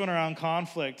first one around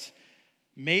conflict,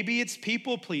 maybe it's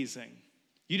people pleasing.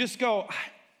 You just go,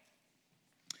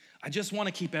 I just want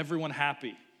to keep everyone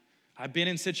happy. I've been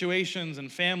in situations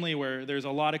and family where there's a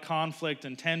lot of conflict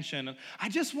and tension. And I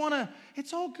just want to,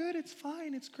 it's all good, it's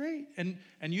fine, it's great. And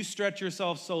you stretch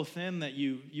yourself so thin that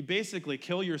you basically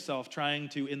kill yourself trying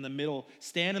to,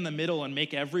 stand in the middle and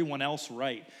make everyone else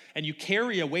right. And you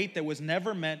carry a weight that was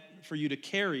never meant for you to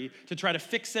carry to try to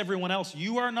fix everyone else.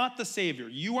 You are not the Savior.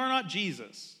 You are not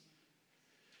Jesus.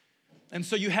 And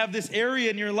so you have this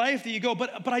area in your life that you go,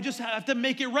 but I just have to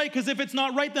make it right, because if it's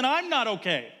not right, then I'm not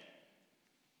okay.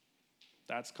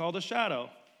 That's called a shadow.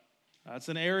 That's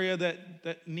an area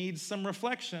that needs some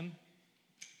reflection.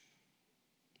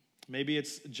 Maybe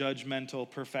it's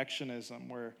judgmental perfectionism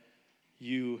where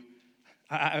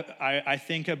I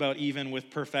think about, even with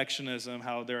perfectionism,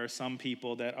 how there are some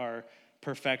people that are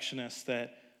perfectionists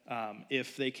that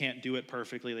if they can't do it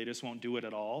perfectly, they just won't do it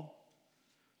at all.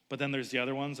 But then there's the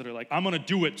other ones that are like, I'm going to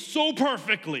do it so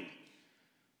perfectly.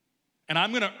 And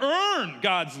I'm going to earn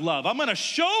God's love. I'm going to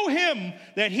show him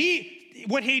that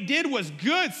what he did was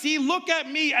good. See, look at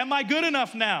me. Am I good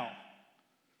enough now?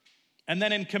 And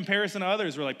then in comparison to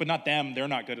others, we're like, but not them. They're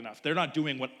not good enough. They're not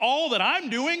doing all that I'm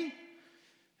doing.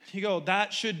 You go,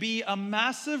 that should be a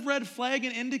massive red flag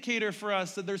and indicator for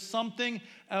us that there's something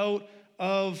out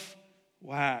of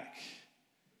whack.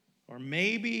 Or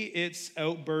maybe it's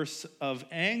outbursts of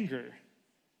anger.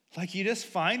 Like you just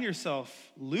find yourself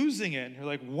losing it. And you're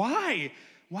like, why?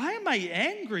 Why am I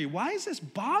angry? Why is this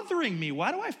bothering me?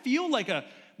 Why do I feel like an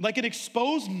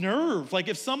exposed nerve? Like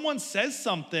if someone says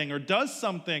something or does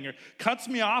something or cuts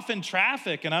me off in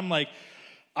traffic and I'm like,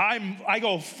 I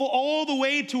go all the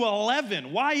way to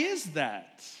 11. Why is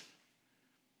that?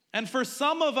 And for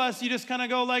some of us, you just kind of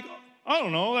go like, I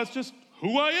don't know, that's just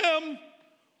who I am.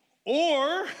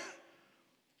 Or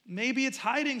maybe it's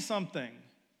hiding something.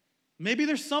 Maybe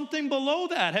there's something below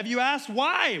that. Have you asked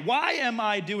why? Why am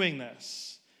I doing this?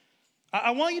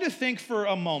 I want you to think for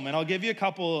a moment. I'll give you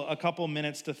a couple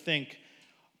minutes to think.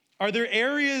 Are there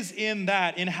areas in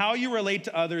how you relate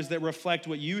to others that reflect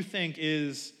what you think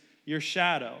is your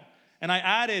shadow? And I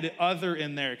added other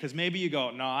in there because maybe you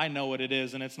go, no, I know what it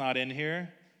is and it's not in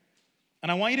here. And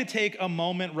I want you to take a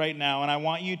moment right now and I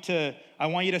want you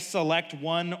to select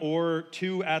one or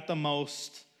two at the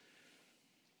most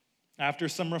after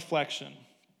some reflection.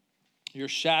 Your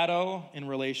shadow in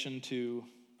relation to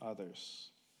others.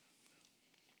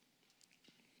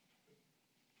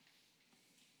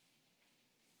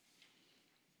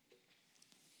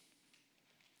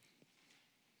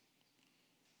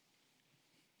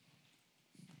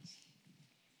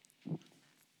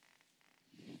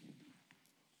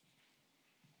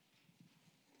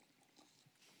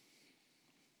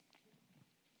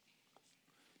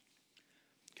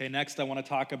 Okay, next I want to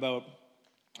talk about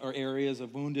our areas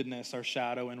of woundedness, our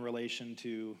shadow in relation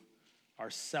to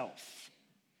ourself.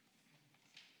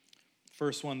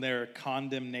 First one there,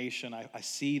 condemnation. I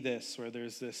see this where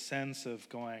there's this sense of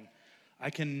going, I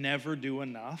can never do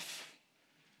enough.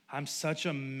 I'm such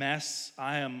a mess.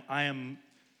 I'm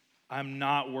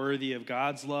not worthy of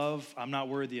God's love. I'm not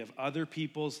worthy of other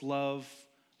people's love.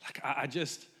 Like I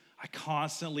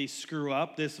constantly screw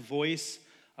up, this voice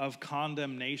of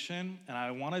condemnation, and I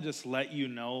want to just let you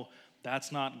know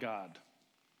that's not God.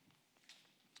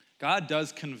 God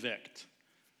does convict,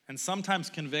 and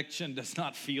sometimes conviction does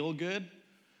not feel good,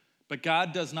 but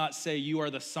God does not say you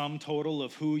are the sum total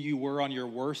of who you were on your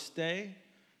worst day.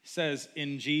 He says,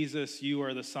 in Jesus, you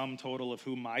are the sum total of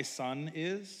who my son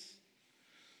is.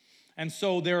 And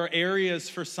so there are areas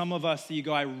for some of us that you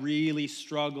go, I really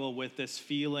struggle with this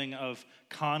feeling of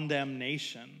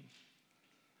condemnation.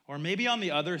 Or maybe on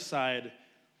the other side,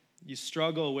 you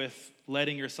struggle with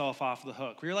letting yourself off the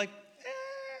hook. Where you're like,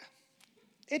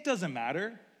 it doesn't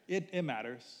matter. It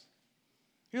matters.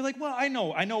 You're like, well, I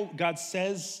know God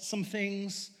says some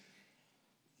things,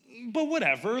 but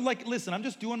whatever. Like, listen, I'm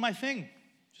just doing my thing.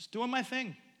 Just doing my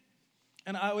thing.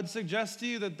 And I would suggest to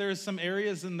you that there's some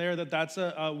areas in there that's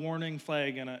a warning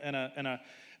flag and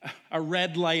a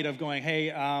red light of going,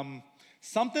 hey,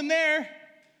 something there.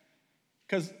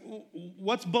 Because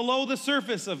what's below the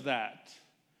surface of that?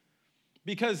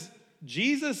 Because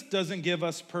Jesus doesn't give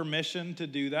us permission to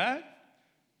do that.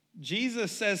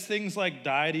 Jesus says things like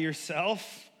die to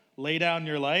yourself, lay down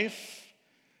your life.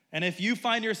 And if you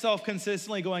find yourself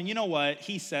consistently going, you know what,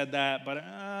 he said that, but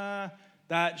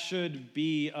that should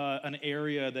be an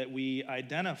area that we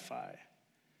identify.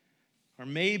 Or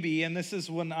maybe, and this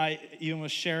is when I even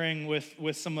was sharing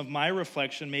with some of my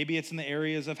reflection, maybe it's in the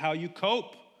areas of how you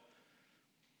cope,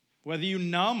 whether you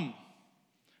numb.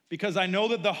 Because I know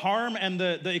that the harm and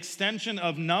the extension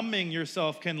of numbing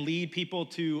yourself can lead people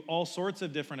to all sorts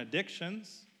of different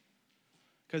addictions.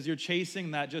 Because you're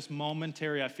chasing that just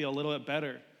momentary, I feel a little bit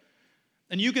better.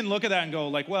 And you can look at that and go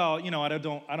like, well, you know, I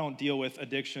don't deal with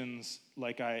addictions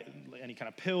like any kind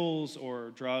of pills or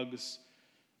drugs.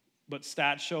 But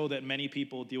stats show that many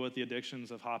people deal with the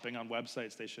addictions of hopping on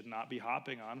websites they should not be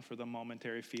hopping on for the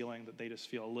momentary feeling that they just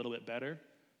feel a little bit better,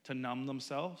 to numb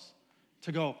themselves,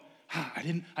 to go,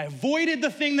 I avoided the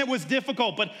thing that was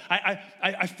difficult, but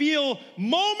I feel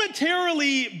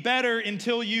momentarily better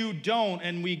until you don't,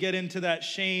 and we get into that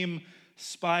shame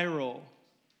spiral.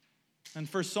 And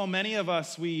for so many of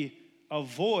us, we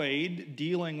avoid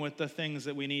dealing with the things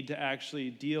that we need to actually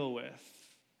deal with.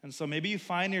 And so maybe you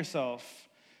find yourself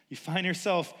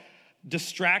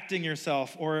distracting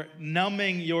yourself or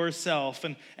numbing yourself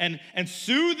and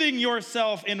soothing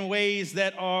yourself in ways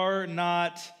that are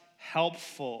not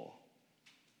helpful.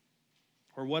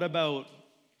 Or what about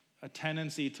a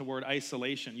tendency toward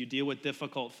isolation? You deal with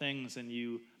difficult things and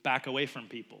you back away from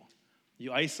people.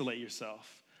 You isolate yourself.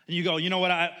 And you go, you know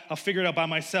what, I'll figure it out by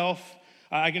myself.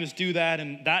 I can just do that,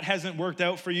 and that hasn't worked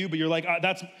out for you, but you're like,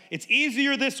 it's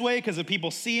easier this way because if people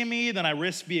see me, then I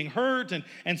risk being hurt,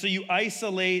 and so you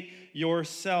isolate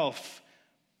yourself.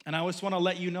 And I just want to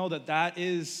let you know that that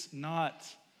is not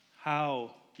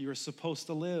how you're supposed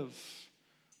to live,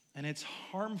 and it's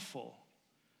harmful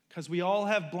because we all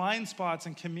have blind spots,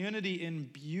 and community in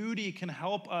beauty can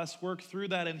help us work through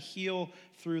that and heal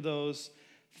through those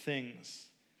things.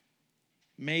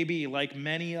 Maybe, like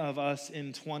many of us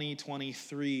in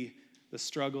 2023, the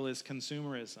struggle is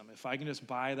consumerism. If I can just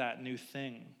buy that new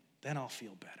thing, then I'll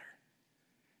feel better.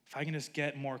 If I can just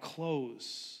get more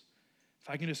clothes, if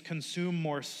I can just consume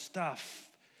more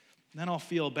stuff, then I'll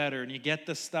feel better. And you get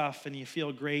the stuff and you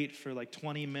feel great for like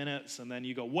 20 minutes, and then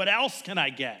you go, what else can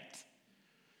I get?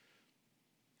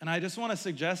 And I just want to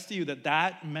suggest to you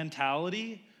that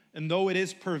mentality, and though it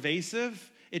is pervasive,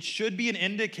 it should be an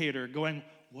indicator going,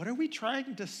 what are we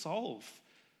trying to solve?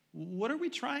 What are we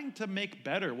trying to make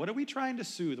better? What are we trying to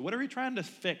soothe? What are we trying to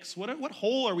fix? What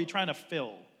hole are we trying to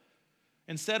fill?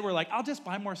 Instead, we're like, I'll just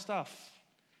buy more stuff.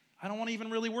 I don't want to even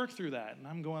really work through that. And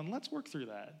I'm going, let's work through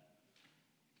that.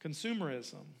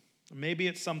 Consumerism. Maybe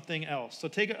it's something else. So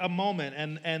take a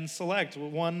moment and select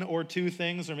one or two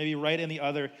things, or maybe right in the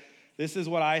other. This is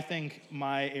what I think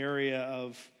my area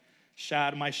of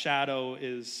my shadow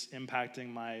is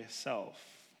impacting myself.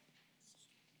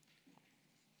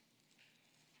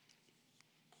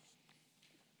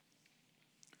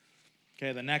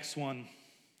 Okay, the next one,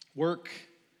 work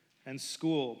and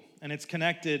school. And it's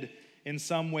connected in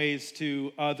some ways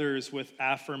to others with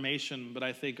affirmation, but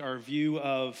I think our view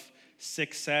of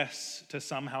success to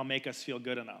somehow make us feel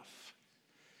good enough.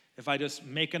 If I just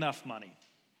make enough money,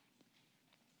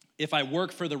 if I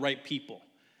work for the right people,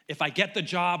 if I get the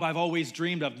job I've always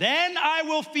dreamed of, then I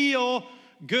will feel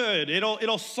good.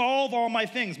 It'll solve all my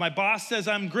things. My boss says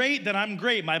I'm great, then I'm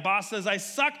great. My boss says I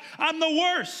suck, I'm the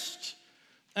worst.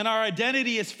 And our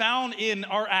identity is found in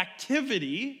our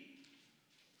activity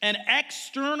and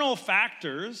external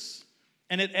factors,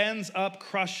 and it ends up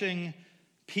crushing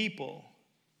people.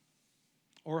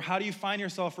 Or how do you find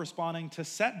yourself responding to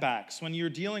setbacks when you're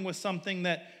dealing with something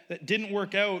that didn't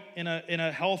work out in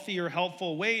a healthy or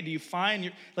helpful way? Do you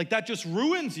find that just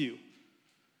ruins you?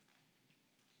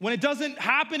 When it doesn't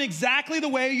happen exactly the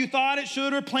way you thought it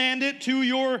should or planned it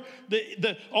to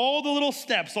all the little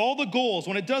steps, all the goals,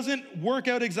 when it doesn't work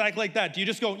out exactly like that, do you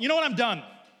just go, you know what, I'm done.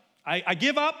 I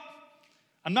give up.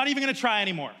 I'm not even going to try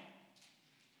anymore.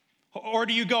 Or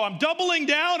do you go, I'm doubling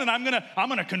down and I'm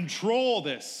going to control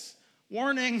this?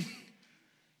 Warning,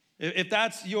 if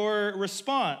that's your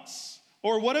response.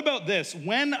 Or what about this?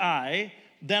 Then I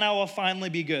will finally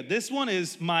be good. This one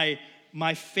is my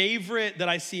favorite that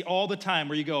I see all the time,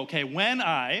 where you go, okay, when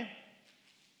I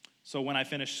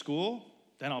finish school,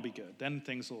 then I'll be good. Then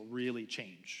things will really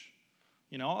change.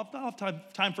 You know, I'll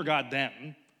have time for God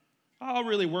then. I'll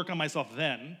really work on myself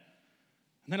then. And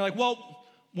then they're like, well,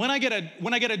 when I get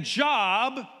a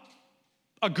job,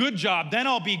 a good job, then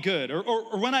I'll be good.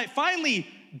 Or when I finally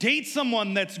date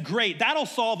someone that's great, that'll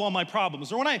solve all my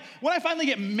problems. Or when I finally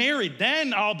get married,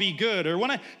 then I'll be good. Or when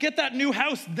I get that new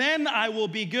house, then I will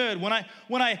be good. When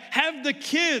I have the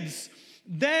kids,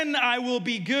 then I will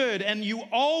be good. And you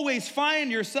always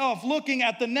find yourself looking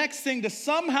at the next thing to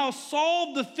somehow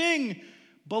solve the thing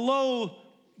below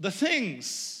the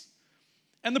things.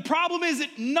 And the problem is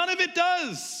that none of it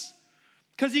does.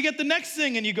 Because you get the next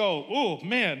thing and you go, oh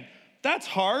man, that's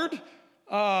hard.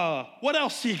 What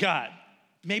else you got?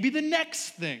 Maybe the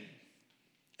next thing.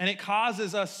 And it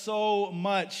causes us so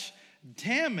much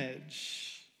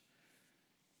damage.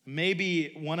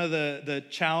 Maybe one of the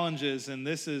challenges, and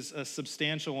this is a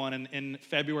substantial one, in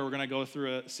February we're going to go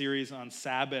through a series on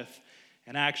Sabbath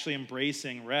and actually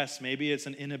embracing rest. Maybe it's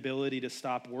an inability to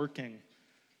stop working.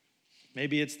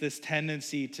 Maybe it's this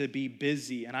tendency to be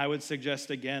busy. And I would suggest,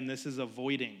 again, this is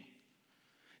avoiding.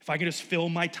 If I could just fill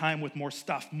my time with more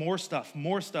stuff.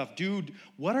 Dude,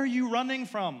 what are you running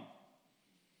from?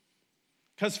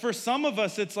 Because for some of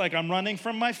us, it's like, I'm running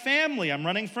from my family. I'm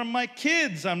running from my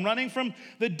kids. I'm running from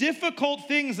the difficult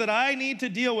things that I need to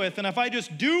deal with. And if I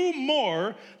just do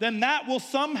more, then that will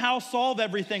somehow solve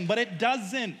everything. But it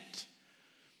doesn't.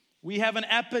 We have an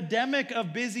epidemic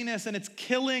of busyness, and it's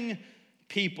killing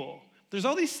people. There's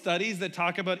all these studies that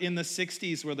talk about in the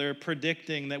 60s where they're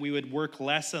predicting that we would work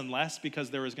less and less because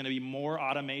there was going to be more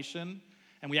automation,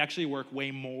 and we actually work way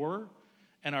more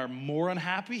and are more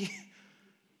unhappy.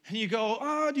 And you go,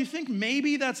 oh, do you think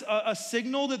maybe that's a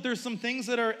signal that there's some things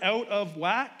that are out of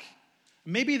whack?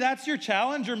 Maybe that's your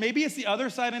challenge, or maybe it's the other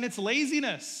side and it's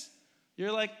laziness.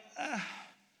 You're like,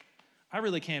 I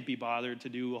really can't be bothered to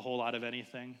do a whole lot of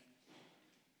anything.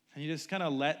 And you just kind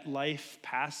of let life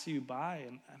pass you by.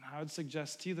 And I would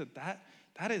suggest to you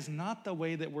that is not the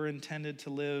way that we're intended to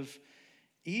live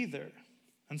either.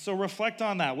 And so reflect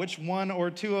on that. Which one or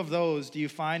two of those do you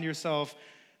find yourself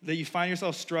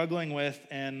struggling with,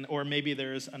 or maybe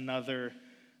there's another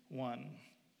one?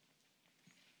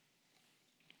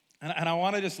 And I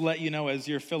want to just let you know as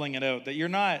you're filling it out that you're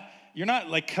not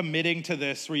like committing to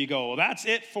this where you go, well, that's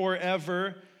it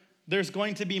forever. There's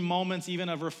going to be moments even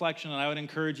of reflection, and I would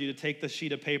encourage you to take the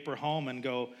sheet of paper home and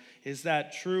go, is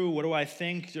that true? What do I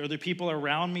think? Are there people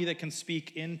around me that can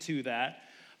speak into that?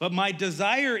 But my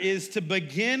desire is to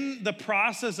begin the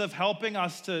process of helping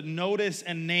us to notice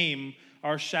and name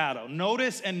our shadow.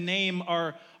 Notice and name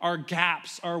our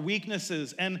gaps, our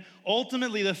weaknesses, and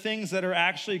ultimately the things that are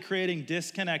actually creating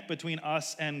disconnect between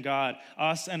us and God,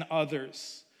 us and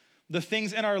others. The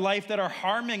things in our life that are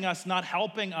harming us, not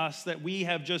helping us, that we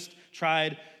have just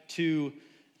tried to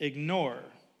ignore.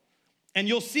 And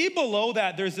you'll see below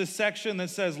that there's this section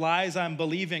that says lies I'm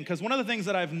believing, because one of the things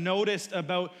that I've noticed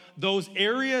about those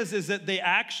areas is that they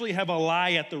actually have a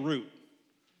lie at the root.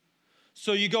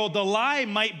 So you go, the lie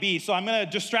might be, so I'm going to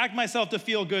distract myself to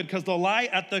feel good, because the lie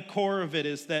at the core of it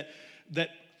is that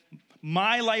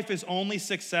my life is only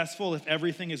successful if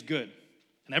everything is good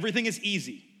and everything is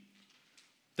easy.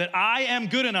 That I am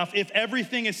good enough if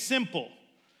everything is simple.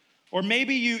 Or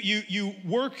maybe you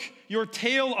work your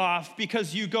tail off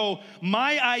because you go,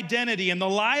 my identity and the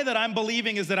lie that I'm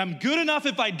believing is that I'm good enough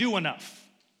if I do enough.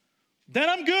 Then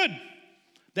I'm good.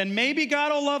 Then maybe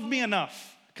God will love me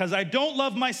enough because I don't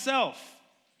love myself.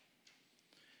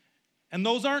 And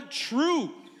those aren't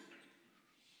true.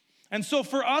 And so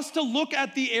for us to look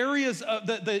at the areas of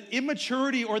the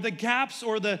immaturity or the gaps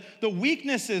or the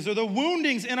weaknesses or the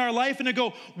woundings in our life and to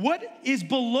go, what is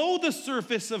below the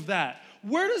surface of that?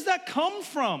 Where does that come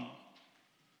from?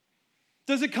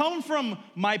 Does it come from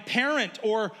my parent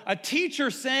or a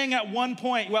teacher saying at one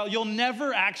point, well, you'll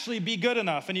never actually be good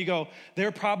enough? And you go,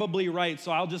 they're probably right,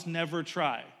 so I'll just never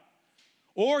try.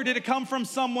 Or did it come from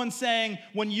someone saying,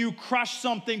 when you crush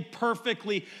something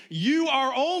perfectly, you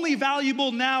are only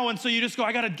valuable now, and so you just go,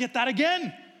 I got to get that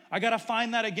again. I got to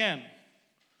find that again.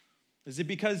 Is it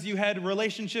because you had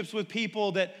relationships with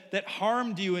people that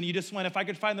harmed you, and you just went, if I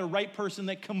could find the right person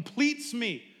that completes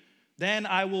me, then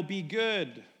I will be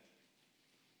good?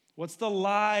 What's the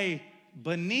lie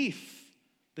beneath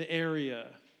the area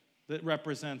that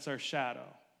represents our shadow?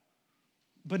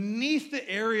 Beneath the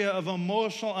area of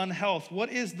emotional unhealth,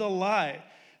 what is the lie?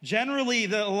 Generally,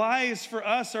 the lies for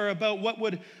us are about what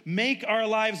would make our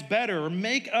lives better or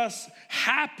make us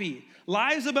happy.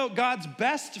 Lies about God's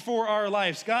best for our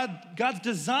lives, God's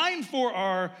design for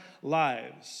our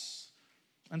lives.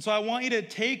 And so I want you to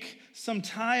take some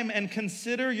time and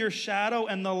consider your shadow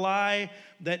and the lie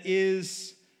that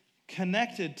is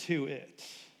connected to it.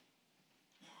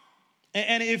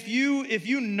 And if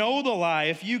you know the lie,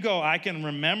 if you go, I can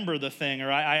remember the thing, or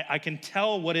I can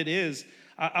tell what it is,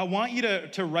 I want you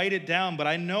to write it down, but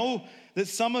I know that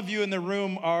some of you in the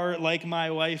room are like my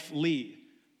wife, Lee,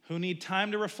 who need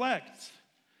time to reflect.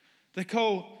 That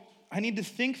go, I need to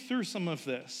think through some of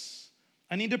this.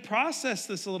 I need to process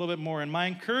this a little bit more. And my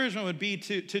encouragement would be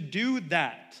to do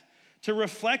that, to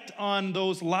reflect on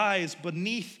those lies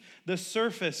beneath the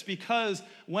surface, because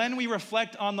when we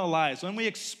reflect on the lies, when we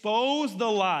expose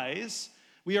the lies,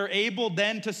 we are able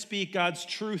then to speak God's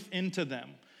truth into them.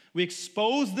 We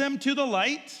expose them to the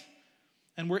light,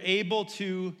 and we're able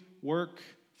to work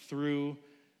through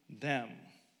them.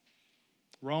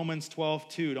 Romans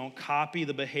 12:2, don't copy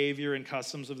the behavior and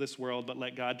customs of this world, but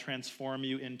let God transform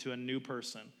you into a new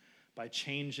person by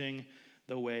changing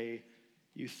the way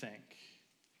you think.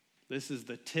 This is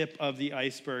the tip of the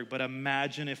iceberg, but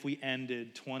imagine if we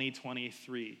ended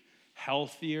 2023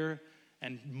 healthier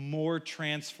and more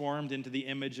transformed into the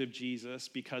image of Jesus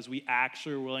because we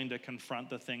actually are willing to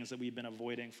confront the things that we've been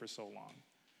avoiding for so long.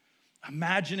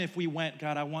 Imagine if we went,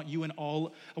 God, I want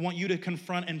you to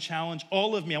confront and challenge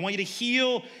all of me. I want you to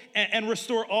heal and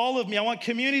restore all of me. I want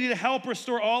community to help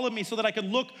restore all of me so that I could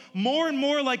look more and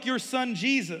more like your son,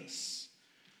 Jesus.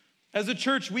 As a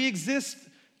church, we exist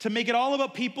to make it all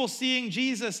about people seeing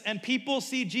Jesus, and people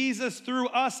see Jesus through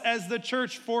us as the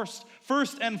church first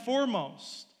and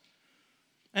foremost.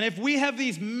 And if we have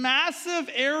these massive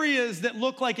areas that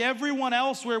look like everyone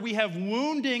else where we have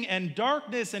wounding and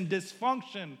darkness and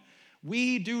dysfunction,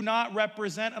 we do not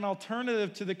represent an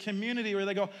alternative to the community where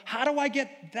they go, how do I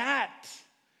get that?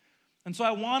 And so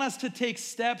I want us to take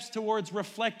steps towards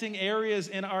reflecting areas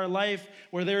in our life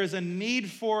where there is a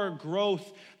need for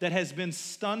growth that has been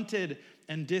stunted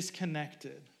and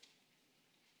disconnected.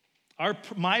 Our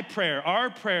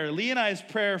prayer, Lee and I's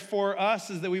prayer for us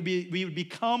is that we would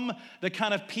become the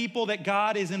kind of people that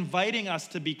God is inviting us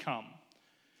to become.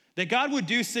 That God would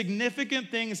do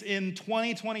significant things in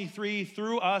 2023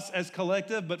 through us as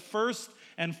collective, but first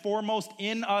and foremost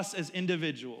in us as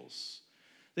individuals.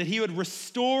 That he would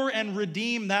restore and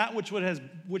redeem that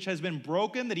which has been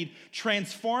broken, that he'd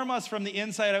transform us from the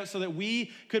inside out so that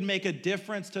we could make a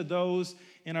difference to those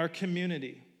in our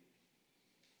community.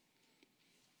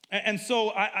 And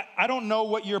so I don't know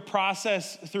what your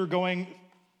process through going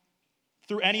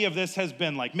through any of this has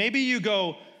been like. Maybe you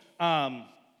go,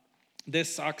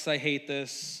 this sucks, I hate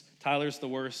this, Tyler's the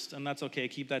worst, and that's okay,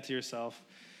 keep that to yourself.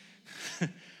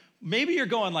 Maybe you're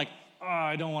going like, oh,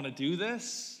 I don't want to do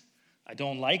this, I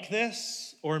don't like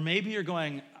this. Or maybe you're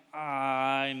going,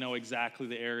 I know exactly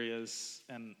the areas,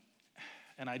 and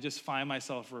I just find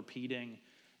myself repeating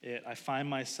it. I find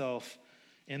myself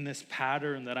in this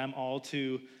pattern that I'm all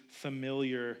too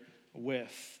familiar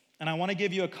with. And I want to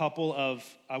give you a couple of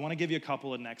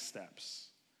next steps.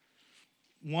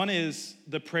 One is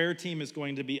the prayer team is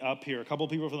going to be up here. A couple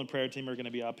people from the prayer team are going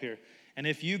to be up here. And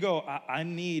if you go, I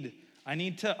need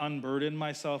to unburden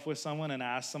myself with someone and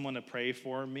ask someone to pray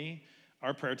for me,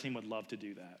 our prayer team would love to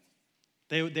do that.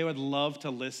 They would love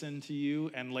to listen to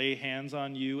you and lay hands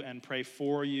on you and pray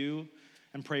for you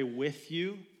and pray with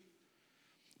you.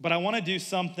 But I want to do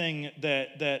something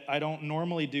that I don't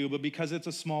normally do, but because it's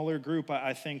a smaller group,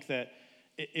 I think that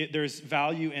there's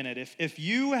value in it. If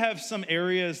you have some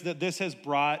areas that this has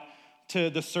brought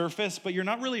to the surface, but you're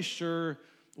not really sure,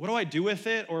 what do I do with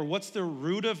it? Or what's the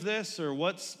root of this? Or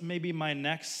what's maybe my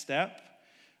next step?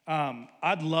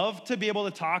 I'd love to be able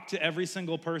to talk to every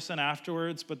single person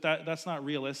afterwards, but that's not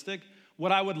realistic.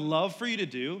 What I would love for you to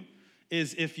do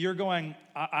is if you're going,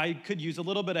 I could use a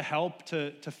little bit of help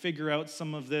to figure out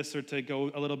some of this or to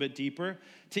go a little bit deeper,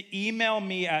 to email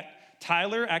me at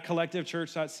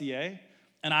tyler@collectivechurch.ca,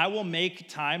 and I will make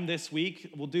time this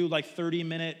week. We'll do like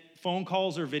 30-minute phone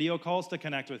calls or video calls to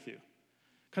connect with you.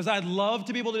 Because I'd love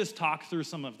to be able to just talk through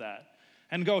some of that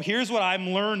and go, here's what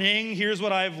I'm learning, here's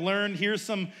what I've learned,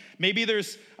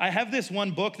 I have this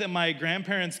one book that my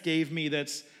grandparents gave me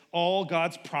that's all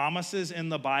God's promises in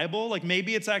the Bible. Like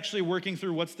maybe it's actually working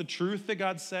through what's the truth that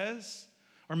God says,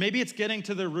 or maybe it's getting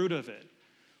to the root of it.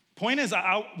 Point is,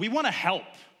 we want to help.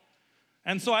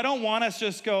 And so I don't want us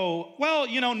just go, well,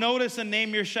 notice and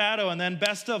name your shadow and then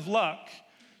best of luck.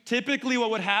 Typically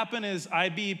what would happen is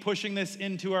I'd be pushing this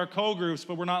into our co-groups,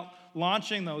 but we're not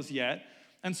launching those yet.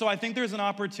 And so I think there's an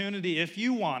opportunity, if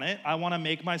you want it, I want to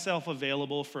make myself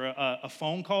available for a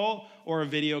phone call or a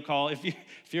video call. If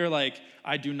you're like,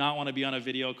 I do not want to be on a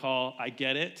video call, I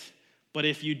get it. But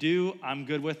if you do, I'm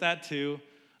good with that too.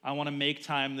 I want to make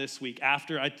time this week.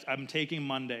 I'm taking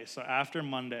Monday, so after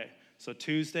Monday, so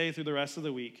Tuesday through the rest of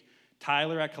the week,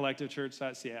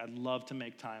 tyler@collectivechurch.ca. I'd love to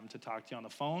make time to talk to you on the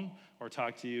phone or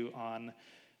talk to you on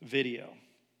video.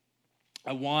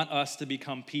 I want us to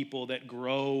become people that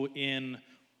grow in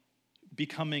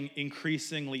becoming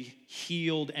increasingly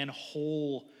healed and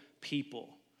whole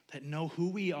people that know who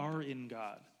we are in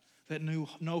God, that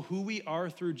know who we are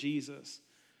through Jesus,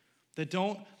 that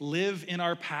don't live in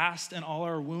our past and all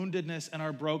our woundedness and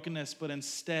our brokenness, but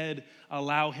instead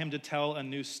allow him to tell a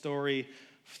new story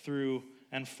through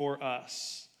and for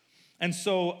us. And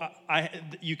so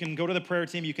you can go to the prayer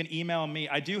team, you can email me.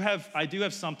 I do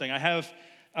have something. I have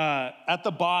at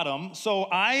the bottom, so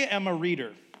I am a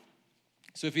reader.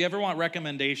 So if you ever want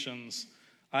recommendations,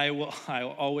 I'll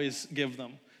always give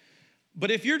them. But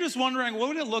if you're just wondering, what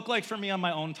would it look like for me on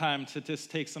my own time to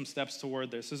just take some steps toward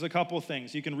this? There's a couple of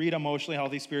things. You can read Emotionally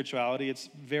Healthy Spirituality. It's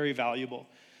very valuable.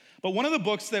 But one of the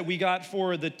books that we got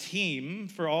for the team,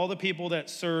 for all the people that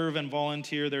serve and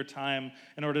volunteer their time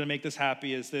in order to make this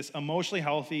happy, is this Emotionally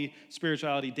Healthy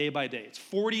Spirituality Day by Day. It's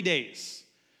 40 days,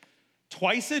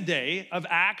 twice a day of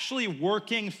actually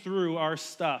working through our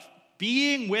stuff,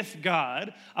 being with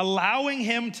God, allowing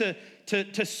him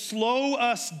to slow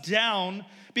us down,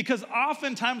 because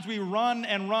oftentimes we run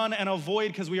and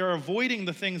avoid because we are avoiding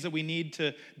the things that we need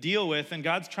to deal with, and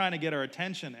God's trying to get our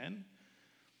attention in.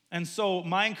 And so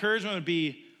my encouragement would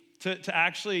be to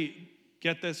actually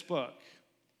get this book.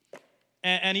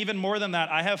 And even more than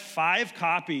that, I have 5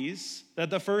 copies that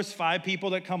the first 5 people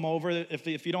that come over,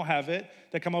 if you don't have it,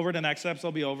 that come over to Next Steps,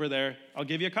 I'll be over there. I'll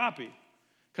give you a copy.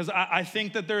 Because I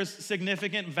think that there's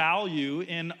significant value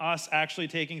in us actually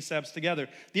taking steps together.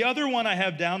 The other one I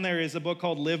have down there is a book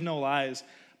called Live No Lies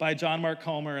by John Mark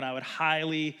Comer, and I would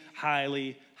highly,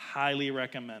 highly, highly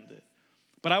recommend it.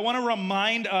 But I want to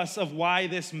remind us of why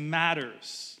this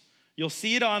matters. You'll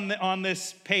see it on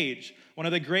this page. One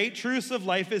of the great truths of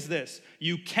life is this: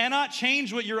 you cannot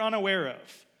change what you're unaware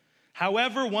of.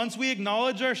 However, once we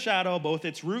acknowledge our shadow, both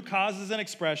its root causes and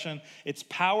expression, its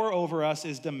power over us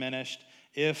is diminished,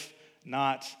 if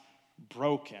not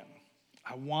broken.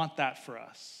 I want that for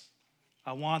us.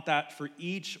 I want that for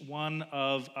each one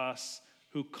of us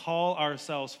who call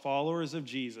ourselves followers of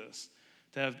Jesus,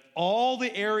 to have all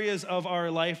the areas of our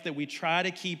life that we try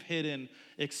to keep hidden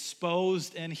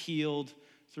exposed and healed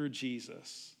through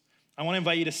Jesus. I want to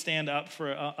invite you to stand up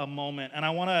for a moment, and I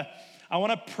want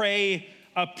to pray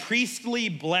a priestly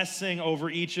blessing over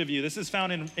each of you. This is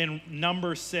found in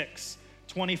number 6,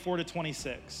 24 to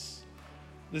 26.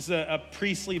 This is a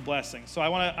priestly blessing. So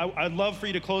I'd love for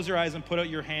you to close your eyes and put out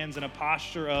your hands in a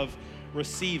posture of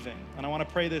receiving. And I want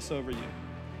to pray this over you.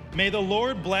 May the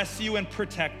Lord bless you and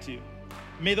protect you.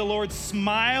 May the Lord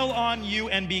smile on you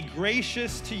and be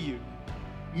gracious to you.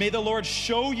 May the Lord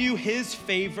show you his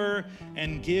favor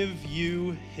and give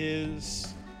you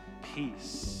his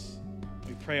peace.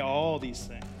 We pray all these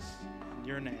things in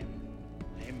your name.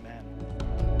 Amen.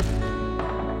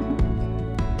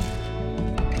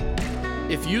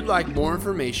 If you'd like more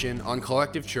information on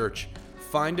Collective Church,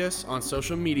 find us on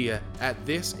social media at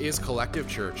This Is Collective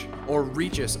Church, or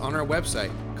reach us on our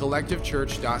website,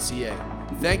 collectivechurch.ca.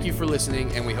 Thank you for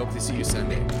listening, and we hope to see you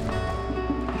Sunday.